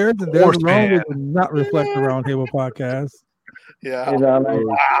Moonshine are theirs, and theirs alone would not reflect the Roundtable Podcast. Yeah.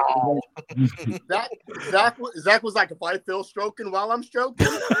 Wow. Zach was like, if I feel stroking while I'm stroking.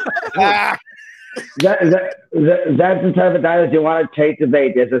 That's the type of guy that you want to take to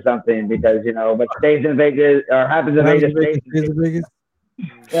Vegas or something, because you know what stays in Vegas or happens in Vegas stays in Vegas.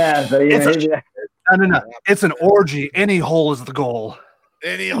 Yeah, so you know. No. It's an orgy. Any hole is the goal.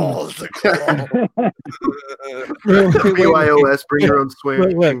 Any hole is the goal. BYOS, bring your own swing.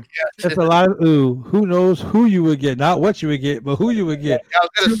 Look, it's a lot of who knows who you would get, not what you would get, but who you would get. I was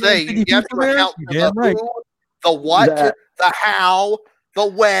going to say, you have to account for the who, the what, the how, the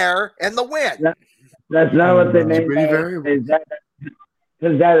where, and the when. That's not what they meant. That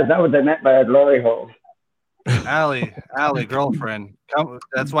is not what they meant by a glory hole. Allie, girlfriend.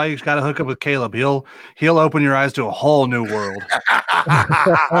 That's why you got to hook up with Caleb. He'll open your eyes to a whole new world.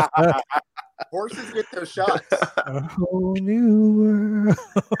 Horses get their shots. A whole new world.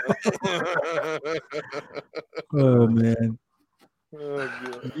 Oh man.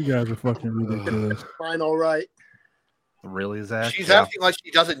 You guys are fucking ridiculous. Fine, all right. Really, Zach? She's acting like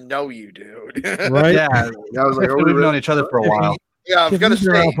she doesn't know you, dude. Right? Yeah. I was like, we've known each other for a while. Yeah, I was gonna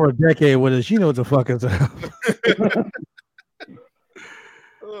say for a decade with us. She knows what the fuck is up.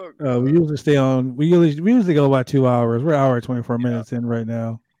 We usually stay on. We usually go about 2 hours. We're an hour and 24 minutes in right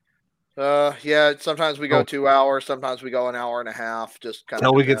now. Yeah. Sometimes we go 2 hours. Sometimes we go an hour and a half. Just kind of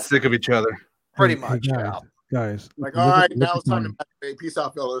Until we get sick of each other. Pretty Hey, much. guys. Like, all right, now it's time to masturbate. Peace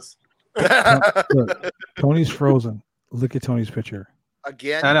out, fellas. Look, Tony's frozen. Look at Tony's picture.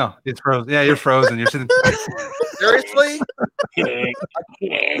 Again? I know. It's frozen. Yeah, you're frozen. You're sitting. Seriously?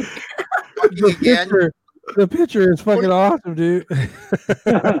 The picture is fucking awesome, dude.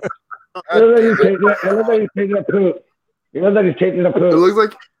 It looks like he's taking a poop. It looks like he's taking a poop.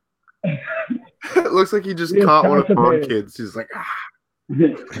 It looks like he just caught one of the wrong kids. He's like,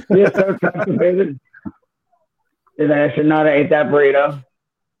 He's so constipated. He's like, I should not have ate that burrito.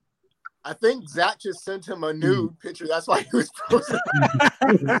 I think Zach just sent him a nude picture. That's why he was frozen.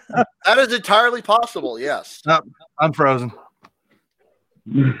 That is entirely possible. Yes. I'm frozen.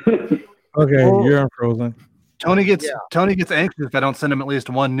 Okay, you're unfrozen. Tony gets anxious if I don't send him at least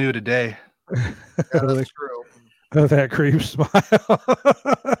one nude a day. Yeah, that's true. Oh, that creep smile.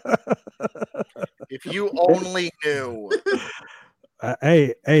 If you only knew.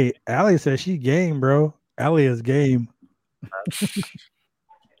 Hey, Allie says she game, bro. Allie is game.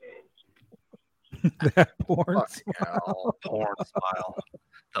 That porn smile. Porn smile.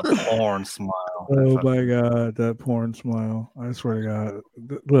 The porn smile. Oh my God, that porn smile. I swear to God.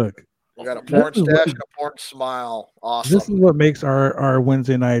 Look. We got a porn stash and a porn smile. Awesome. This is what makes our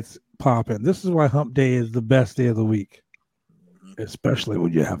Wednesday nights popping. This is why hump day is the best day of the week. Especially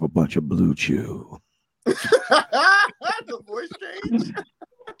when you have a bunch of blue chew. The voice change.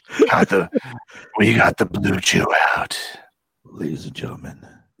 We got the blue chew out. Ladies and gentlemen,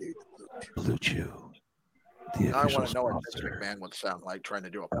 Blue Chew. I want to know what Vince McMahon would sound like trying to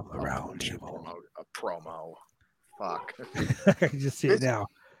do a promo. Fuck. I can just see it now.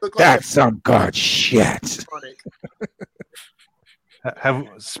 That's some god shit.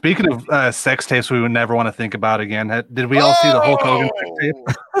 Speaking of sex tapes we would never want to think about again, did we all see the Hulk Hogan sex tape?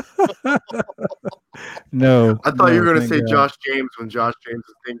 No. I thought you were going to say Josh James when Josh James'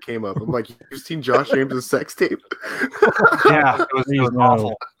 thing came up. I'm like, you've seen Josh James' sex tape? Yeah, it was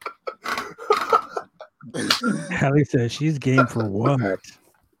awful. Hallie says she's game for what?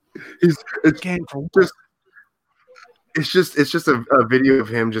 It's game for what? It's just a video of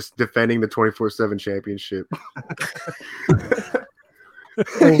him just defending the 24/7 championship.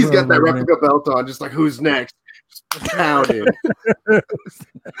 He's got that replica belt on, just like, who's next? Just pounding.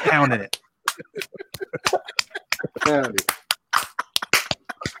 Pounding it. Pounding.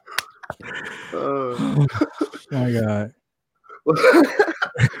 Oh my God.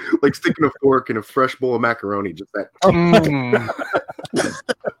 Like sticking a fork in a fresh bowl of macaroni, just that.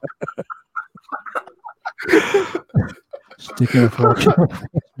 Sticking a fork.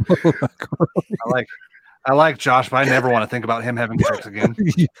 I like Josh, but I never want to think about him having sex again.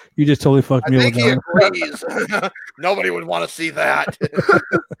 You just totally fucked me I up. think he agrees. Nobody would want to see that.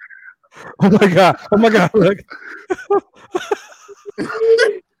 Oh my God! Look.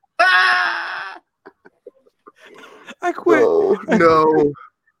 I quit. Oh, no.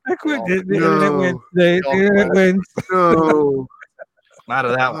 I quit. The internet wins. The internet wins. No. I'm out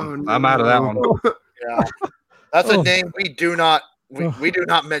of that one. I'm out of that one. Yeah. That's a name we do not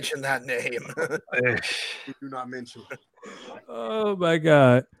mention that name. We do not mention. Oh my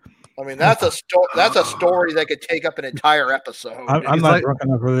God. I mean, that's a story that could take up an entire episode. I'm not drunk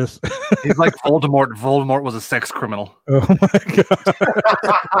enough for this. He's like Voldemort. Voldemort was a sex criminal. Oh my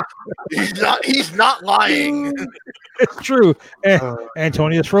God. He's not lying. It's true.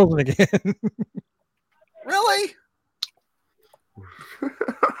 Antonio's frozen again. Really?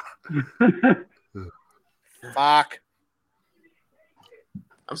 Fuck.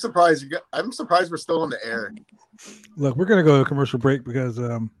 I'm surprised we're still on the air. Look, we're gonna go to a commercial break because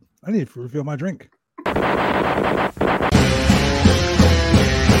I need to refill my drink. Drive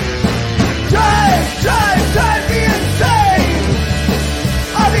me insane.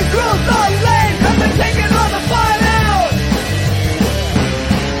 I'll be cruised on lanes. I've been taking all the fun out.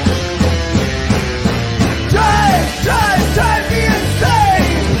 Drive me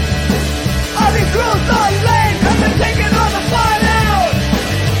insane. I'll be cruised on lanes. I've been taking all the fun out.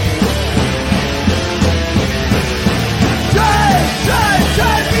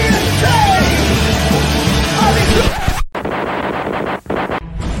 Drive me insane. I'll be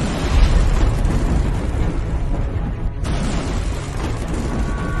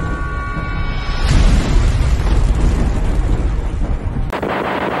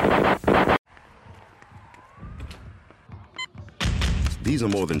These are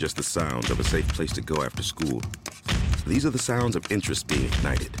more than just the sounds of a safe place to go after school. These are the sounds of interest being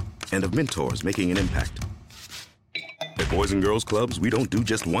ignited and of mentors making an impact. At Boys and Girls Clubs, we don't do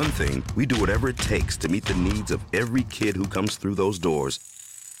just one thing. We do whatever it takes to meet the needs of every kid who comes through those doors.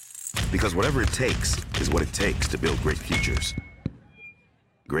 Because whatever it takes is what it takes to build great futures.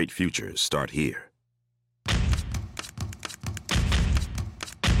 Great futures start here.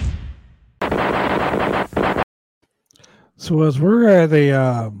 So as we're at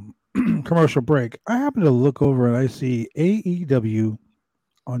a commercial break, I happen to look over and I see AEW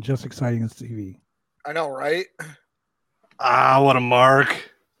on Just Exciting TV. I know, right? Ah, what a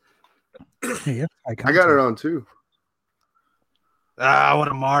mark. Hey, I got it on too. Ah, what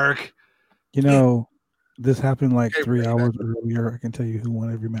a mark. You know, this happened like 3 hours earlier. I can tell you who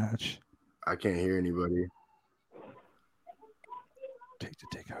won every match. I can't hear anybody. Take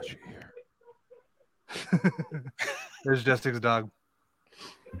out your ear. There's Justin's dog.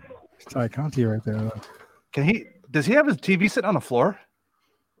 It's Ty Conti right there. Does he have his TV sitting on the floor?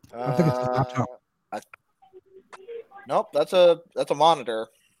 I think it's his laptop. Nope, that's a monitor.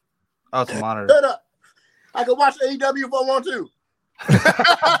 Oh, it's a monitor. Shut up. I can watch AEW if I want to.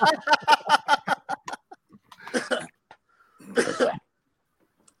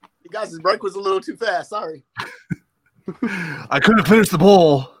 You guys' break was a little too fast. Sorry. I couldn't finish the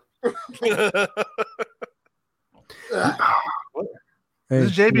bowl. What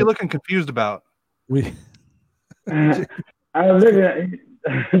is JB looking confused about? I'm looking at.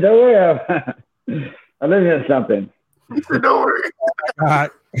 Don't worry. I'm looking at something. Don't worry.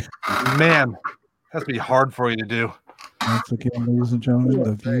 Man, that's be hard for you to do. Once again, ladies and gentlemen,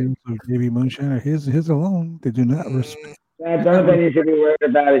 the views of JB Moonshine are his alone. They do not respect. That's the only thing you should be worried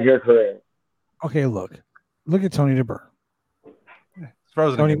about is your career. Okay, look at Tony DeBurr. It's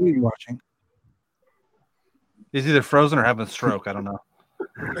frozen. Tony, what are you watching? He's either frozen or having a stroke. I don't know.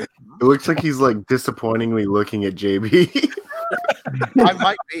 It looks like he's like disappointingly looking at JB. I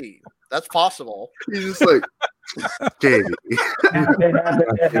might be. That's possible. He's just like JB.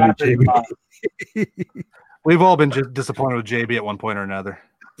 We've all been just disappointed with JB at one point or another.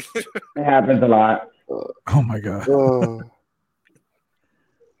 It happens a lot. Oh my god. Oh.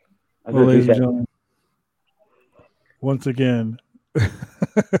 Well, ladies and gentlemen, once again,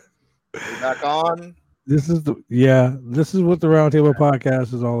 back on. This is what the Roundtable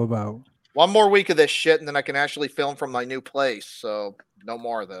Podcast is all about. One more week of this shit, and then I can actually film from my new place. So no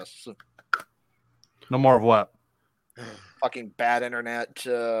more of this. No more of what? Fucking bad internet.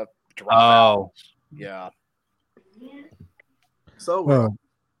 Yeah. So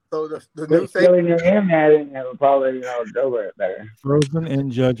the new thing. Filling your internet in will probably go better. Frozen in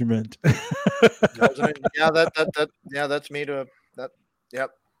judgment. That's me to that.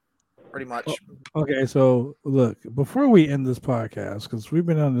 Yep. Pretty much. Okay, so look, before we end this podcast, because we've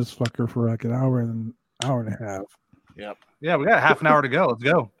been on this fucker for like an hour and a half. Yep. Yeah, we got half an hour to go. Let's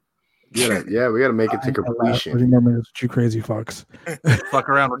go. Yeah, we got to make it to completion. 30 more minutes with you crazy fucks. Fuck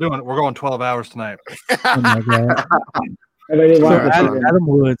around. We're going 12 hours tonight. Oh my god. So Adam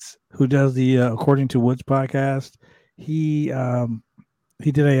Woods, who does the According to Woods podcast, he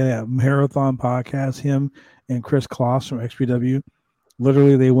did a marathon podcast. Him and Chris Kloss from XPW.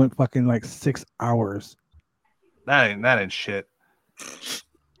 Literally, they went fucking like 6 hours. That ain't shit.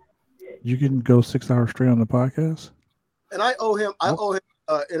 You can go 6 hours straight on the podcast. And I owe him an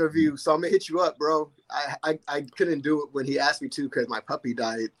interview, so I'm gonna hit you up, bro. I couldn't do it when he asked me to because my puppy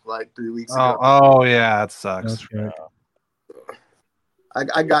died like 3 weeks ago. Oh yeah, that sucks. That's right.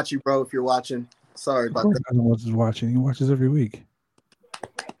 I got you, bro. If you're watching, sorry about that. Adam Woods is watching. He watches every week.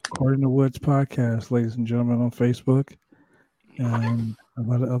 According to Woods podcast, ladies and gentlemen, on Facebook. And a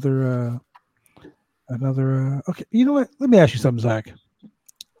lot of other okay, you know what? Let me ask you something, Zach.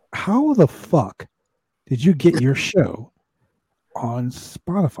 How the fuck did you get your show on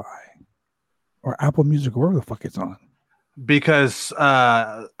Spotify or Apple Music or wherever the fuck it's on? Because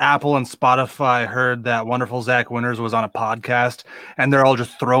Apple and Spotify heard that Wonderful Zach Winters was on a podcast, and they're all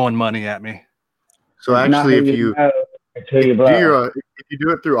just throwing money at me. So actually, if you do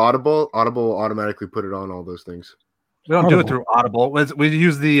it through Audible will automatically put it on all those things. We don't do it through Audible. We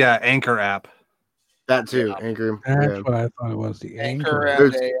use the Anchor app. That too, Anchor. That's what I thought it was. The Anchor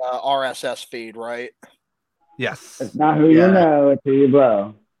and a RSS feed, right? Yes. It's not who you know, it's who you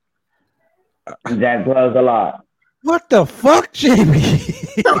blow. That blows a lot. What the fuck,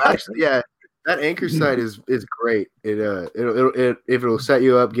 JB? No, actually, yeah, that Anchor site is great. It'll set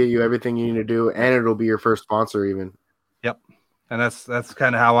you up, get you everything you need to do, and it'll be your first sponsor even. Yep. And that's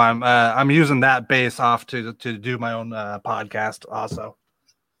kind of how I'm using that base off to do my own podcast also.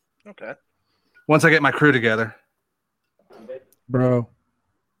 Okay. Once I get my crew together. Bro,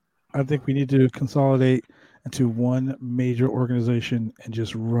 I think we need to consolidate into one major organization and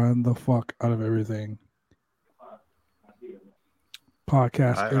just run the fuck out of everything.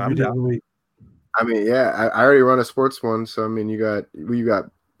 Podcast every day of the week. I mean, yeah, I already run a sports one, so I mean, you got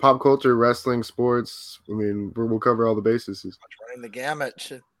pop culture, wrestling, sports. I mean, we'll cover all the bases. Running the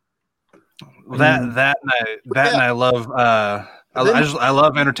gamut. That and I love I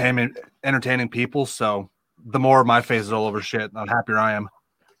love entertaining people. So the more my face is all over shit, the happier I am.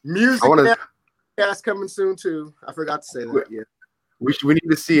 Music podcast coming soon too. I forgot to say that. Yeah. We need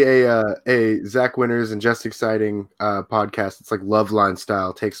to see a Zach Winters and Just Exciting podcast. It's like Love Line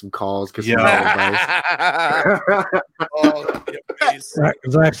style. Take some calls, get some advice.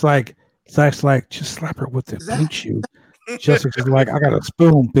 Zach's like, just slap her with the blue chew. Jessica's like, I got a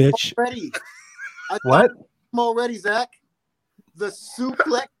spoon, bitch. What? I'm already, Zach. The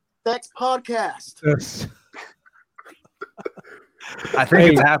Suplex Sex Podcast. Yes. I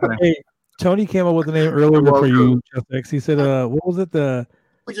think it's happening. Hey, Tony came up with the name earlier for you, Just. He said, what was it? It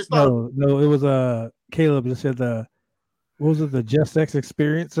was Caleb just said what was it, the Just X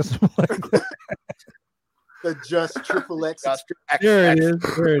experience or something like that? The Just Triple X experience. There it is.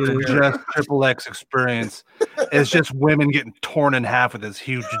 The Just Triple X experience. It's just women getting torn in half with this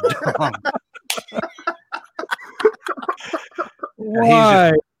huge dong.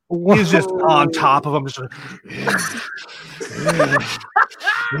 Why? He's just on top of them.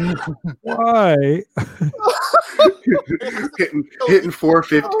 Why? hitting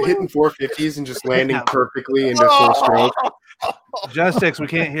 450s and just landing perfectly into full stroke. Justice, we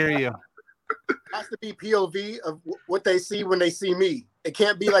can't hear you. It has to be POV of what they see when they see me. It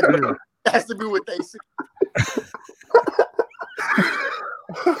can't be like it has to be what they see.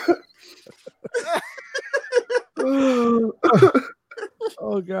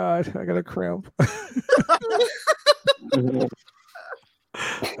 Oh God, I got a cramp.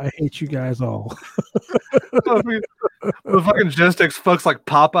 I hate you guys all. The fucking Justice fucks like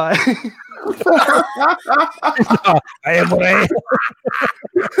Popeye. I am what I am.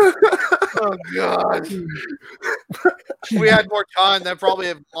 Oh God! If we had more time, that probably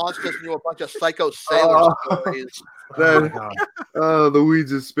have launched us into a bunch of psycho sailor stories. The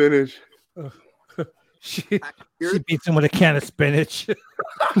weeds of spinach. She beats him with a can of spinach.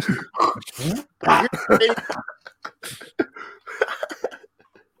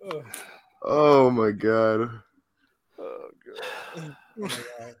 Oh my God. Oh God.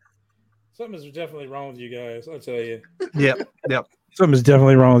 Something's definitely wrong with you guys, I'll tell you. Yep. Something's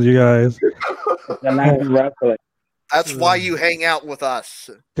definitely wrong with you guys. That's why you hang out with us.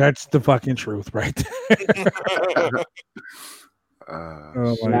 That's the fucking truth, right there.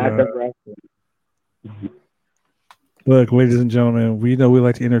 Oh my God. Look, ladies and gentlemen, we know we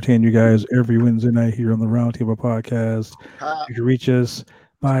like to entertain you guys every Wednesday night here on the Roundtable Podcast. You can reach us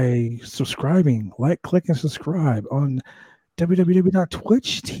by subscribing, click, and subscribe on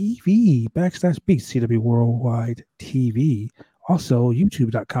www.twitch.tv/BCW Worldwide TV. Also,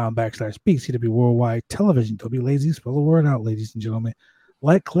 youtube.com/BCW Worldwide Television. Don't be lazy. Spell the word out, ladies and gentlemen.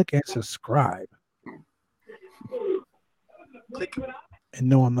 Click, and subscribe. And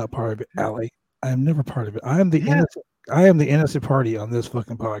no, I'm not part of it, Allie. I am never part of it. I am the innocent. I am the innocent party on this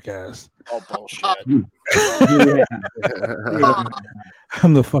fucking podcast. Oh bullshit!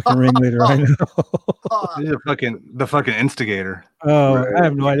 I'm the fucking ringleader. I know. You're the fucking instigator. Oh, right. I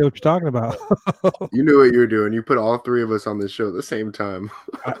have no idea what you're talking about. You knew what you were doing. You put all three of us on this show at the same time.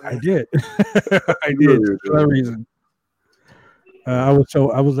 I did. I did for that reason. I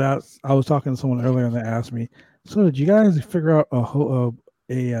was talking to someone earlier and they asked me, so did you guys figure out a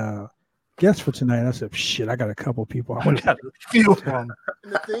guest for tonight? I said, shit, I got a couple people. I got a few of them.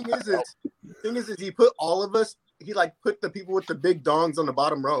 And the thing is, he put all of us. He put the people with the big dongs on the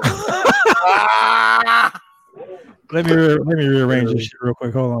bottom row. Let me rearrange this shit real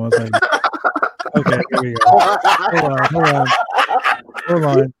quick. Hold on one second. Okay, here we go. Hold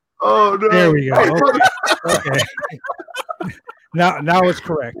on. Oh no! There we go. Okay. Now it's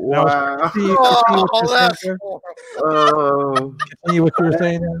correct. Wow. Continue what you were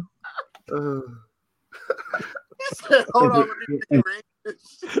saying now. Hold on.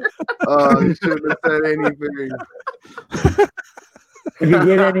 You shouldn't have said anything.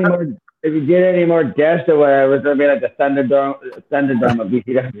 If you get any more guests or whatever, it's gonna be like the Thunderdome of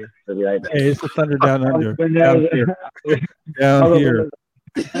BCW. It'll be like that. Hey, it's the Thunder down under. Down here.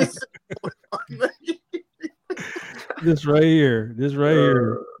 This right here.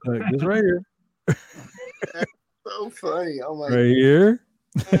 Like, this right here. That's so funny. Oh my right here.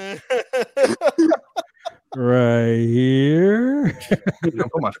 Right here. I'll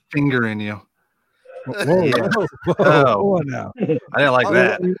put my finger in you. Whoa, Yeah. whoa, hold on now. I didn't like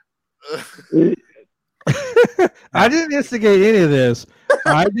that. I didn't instigate any of this.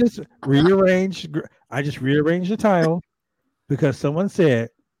 I just rearranged the title because someone said,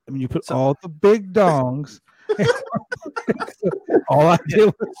 I mean, you put all the big dongs All I did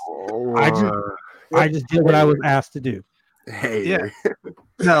was I just did what I was asked to do. Hey, yeah.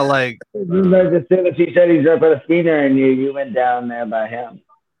 No, like as soon as he said he's going to put a feeder in you, you went down there by him.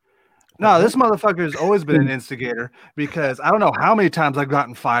 No, this motherfucker has always been an instigator because I don't know how many times I've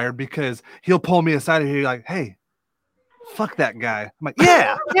gotten fired because he'll pull me aside and he'll be like, hey, fuck that guy. I'm like,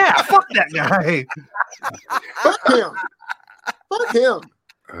 yeah, fuck that guy. Fuck him. Fuck him.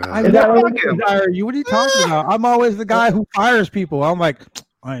 I never fire you. What are you talking about? I'm always the guy who fires people. I'm like,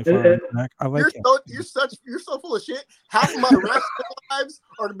 I ain't firing back. I like it. You're so full of shit. Half of my wrestling lives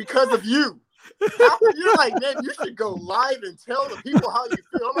are because of you. You're like, man, you should go live and tell the people how you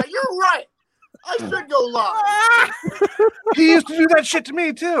feel. I'm like, you're right. I should go live. He used to do that shit to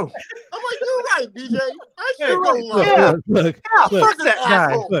me too. I'm like, you're right, BJ. I should go live. Look, fuck that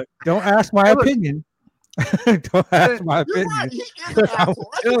guy. Look, don't ask my opinion. Don't ask my opinion. Right. He is an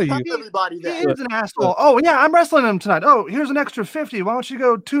asshole. I tell should tell everybody that. He is an asshole. Oh yeah, I'm wrestling him tonight. Oh, here's an extra 50. Why don't you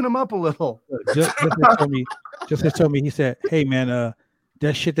go tune him up a little? Just told me. He said, "Hey man,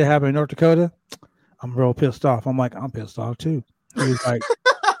 that shit that happened in North Dakota, I'm real pissed off." I'm like, I'm pissed off too. He was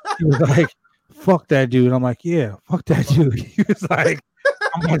like, fuck that dude. I'm like, yeah, fuck that dude. He was like,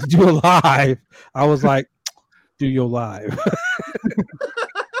 I'm going to do a live. I was like, do your live.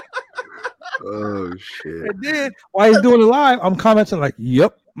 Oh shit! And then while he's doing it live, I'm commenting like,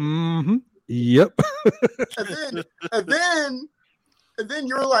 "Yep, yep." and then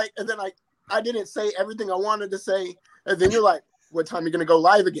you're like, and then I didn't say everything I wanted to say, and then you're like, "What time are you gonna go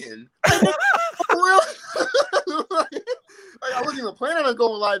live again?" I wasn't even planning on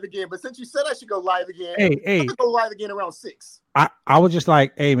going live again, but since you said I should go live again, I'm gonna go live again around 6. I was just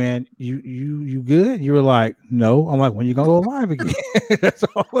like, "Hey man, you good?" You were like, "No." I'm like, "When you gonna go live again?" That's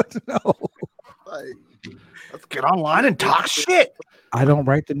all I want to know. Let's get online and talk shit. I don't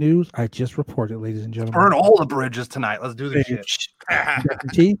write the news. I just report it, ladies and gentlemen. Burn all the bridges tonight. Let's do this shit. You got some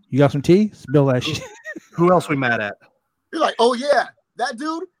tea? You got some tea? Spill that shit. Who else we mad at? You're like, "Oh yeah, that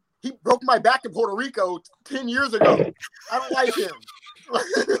dude. He broke my back in Puerto Rico 10 years ago. I don't like him."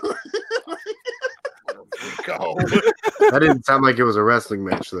 That didn't sound like it was a wrestling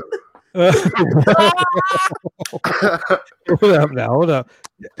match, though. Hold up.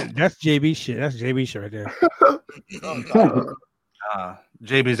 That's JB shit. That's JB shit right there.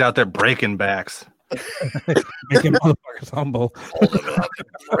 JB's out there breaking backs. Making motherfuckers humble. Holding them up and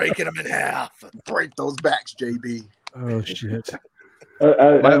breaking them in half. Break those backs, JB. Oh, shit.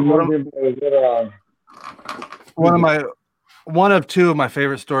 One of two of my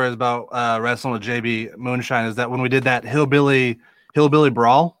favorite stories about wrestling with JB Moonshine is that when we did that hillbilly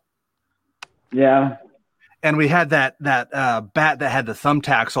brawl, yeah, and we had that bat that had the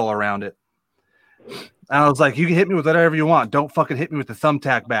thumbtacks all around it. And I was like, "You can hit me with whatever you want. Don't fucking hit me with the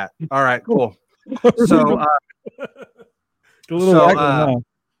thumbtack bat." All right, cool.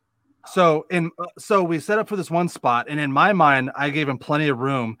 So we set up for this one spot, and in my mind, I gave him plenty of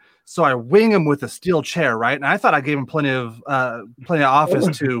room. So I wing him with a steel chair, right? And I thought I gave him plenty of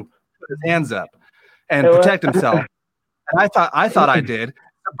office to put his hands up and protect himself. And I thought I did,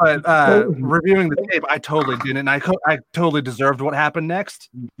 but reviewing the tape, I totally didn't. And I totally deserved what happened next.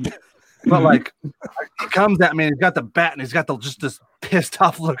 But like, he comes at me and he's got the bat and he's got just this pissed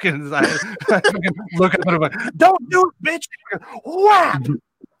off look in his eyes. Look at him like, "Don't do it, bitch!" Whap!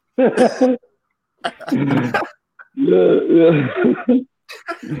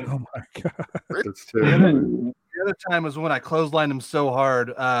 Oh my god! That's terrible. The other time was when I clotheslined him so hard,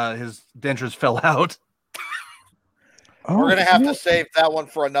 his dentures fell out. We're gonna have to save that one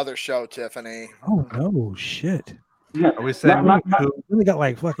for another show, Tiffany. Oh no, shit! Are we saying we really got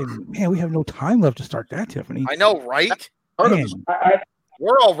like fucking man? We have no time left to start that, Tiffany. I know, right? Man,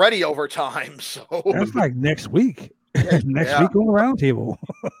 we're already over time, so that's like next week. Next week on the roundtable.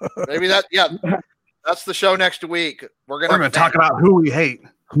 Maybe that's the show next week. We're gonna talk about who we hate.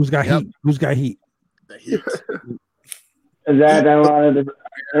 Who's got heat? Who's got heat? The heat. My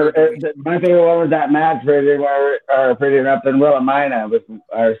favorite one was that match Pretty Up in Willamina when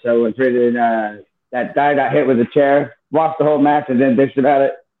Pretty that guy got hit with a chair, watched the whole match and then bitched about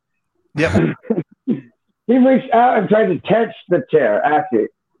it. Yep. He reached out and tried to catch the chair, actually.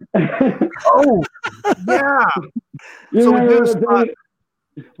 Oh, yeah. So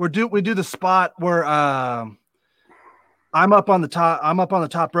we do the spot where I'm up on the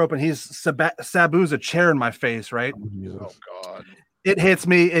top rope and he's Sabu's a chair in my face, right? Oh god. It hits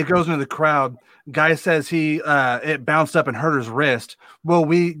me, it goes into the crowd. Guy says it bounced up and hurt his wrist. Well,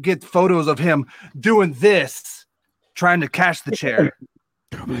 we get photos of him doing this, trying to catch the chair.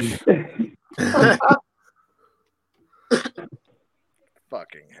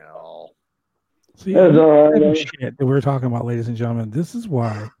 Fucking hell. See, shit that we're talking about, ladies and gentlemen. This is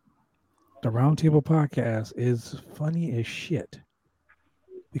why the Roundtable Podcast is funny as shit.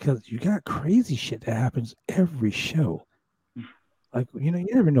 Because you got crazy shit that happens every show. Like, you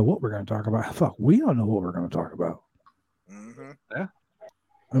never know what we're going to talk about. Fuck, we don't know what we're going to talk about. Mm-hmm. Yeah.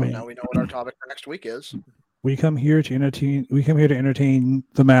 I mean, now we know what our topic for next week is. We come here to entertain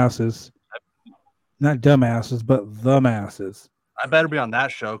the masses. Not dumbasses, but the masses. I better be on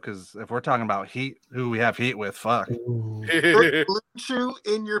that show because if we're talking about heat, who we have heat with, fuck. Blue Chew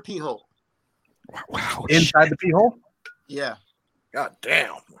in your pee hole. Wow. Inside the pee hole? Yeah. God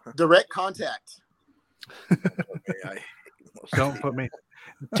damn. Direct contact. Don't put me.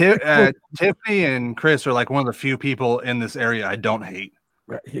 Tiffany and Chris are like one of the few people in this area I don't hate.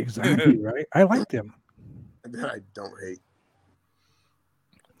 Right, exactly, right? I like them. That I don't hate.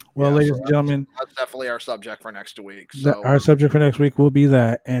 Well, ladies and gentlemen, that's definitely our subject for next week. So our subject for next week will be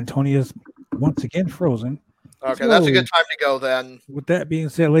that. And Tony is once again frozen. Okay, that's a good time to go then. With that being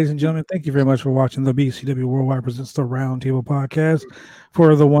said, ladies and gentlemen, thank you very much for watching the BCW Worldwide Presents the Roundtable Podcast.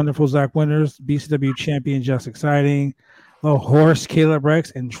 For the wonderful Zach winners, BCW champion Just Exciting, the horse Caleb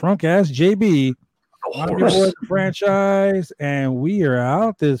Rex, and drunk ass JB. I'm your boy, the franchise, and we are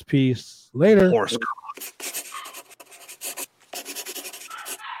out this piece. Later. Horse.